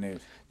Anchorage Daily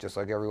News? Just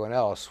like everyone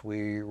else,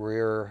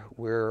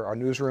 our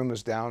newsroom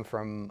is down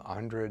from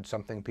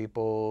 100-something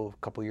people a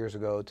couple years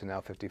ago to now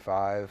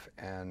 55,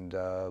 and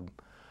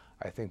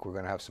I think we're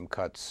going to have some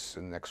cuts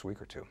in the next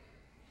week or two.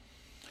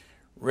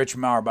 Rich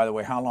Maurer, by the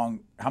way, how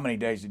many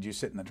days did you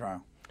sit in the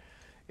trial?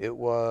 It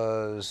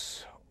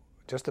was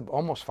just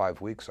almost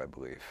 5 weeks, I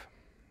believe,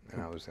 and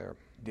I was there.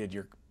 Did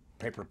your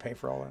paper pay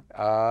for all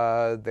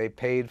that? They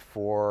paid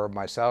for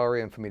my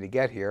salary and for me to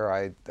get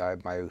here.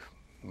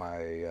 My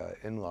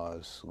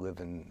in-laws live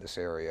in this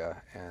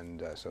area,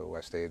 and so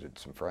I stayed at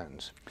some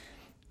friends.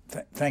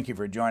 Thank you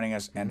for joining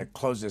us. And to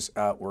close this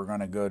out, we're going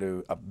to go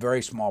to a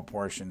very small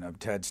portion of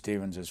Ted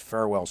Stevens'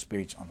 farewell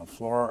speech on the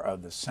floor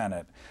of the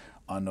Senate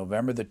on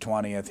November the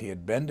 20th. He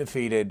had been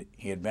defeated,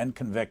 he had been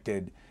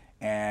convicted,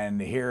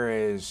 and here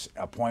is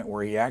a point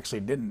where he actually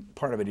didn't,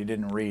 part of it he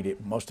didn't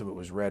read, most of it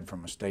was read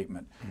from a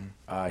statement,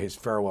 his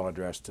farewell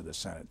address to the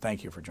Senate.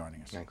 Thank you for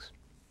joining us. Thanks.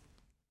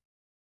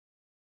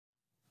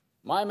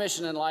 My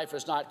mission in life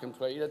is not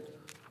completed.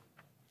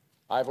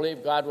 I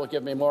believe God will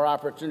give me more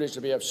opportunities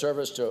to be of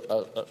service to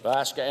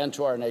Alaska and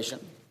to our nation.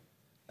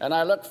 And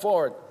I look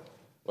forward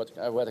with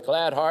a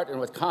glad heart and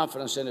with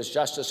confidence in his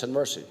justice and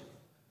mercy.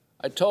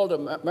 I told a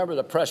member of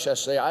the press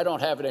yesterday, I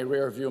don't have any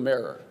rear view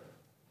mirror.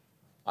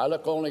 I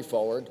look only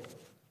forward,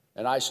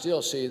 and I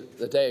still see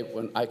the day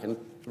when I can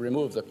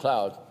remove the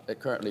cloud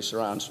that currently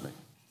surrounds me.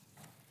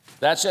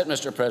 That's it,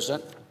 Mr.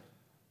 President.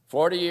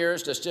 40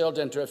 years distilled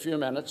into a few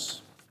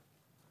minutes.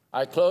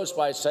 I close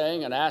by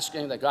saying and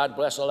asking that God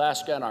bless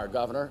Alaska and our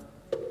governor,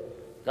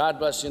 God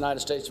bless the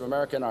United States of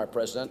America and our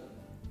president,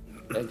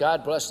 and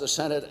God bless the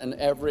Senate and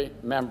every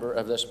member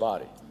of this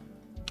body.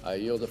 I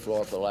yield the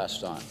floor for the last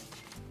time.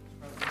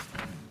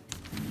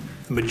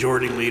 The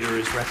majority leader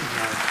is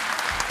recognized.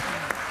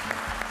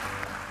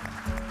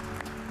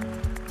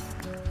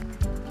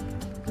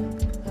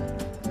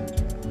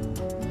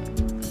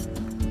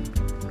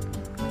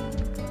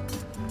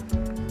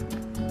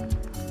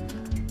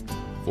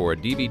 For a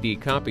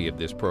DVD copy of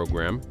this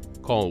program,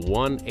 call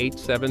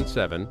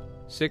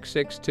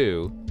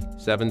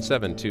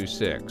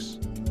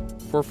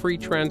 1-877-662-7726. For free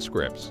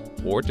transcripts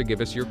or to give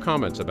us your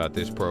comments about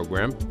this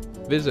program,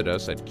 visit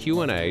us at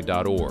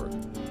Q&A.org.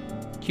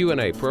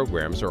 Q&A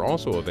programs are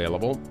also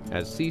available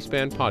as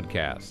C-SPAN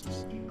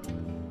podcasts.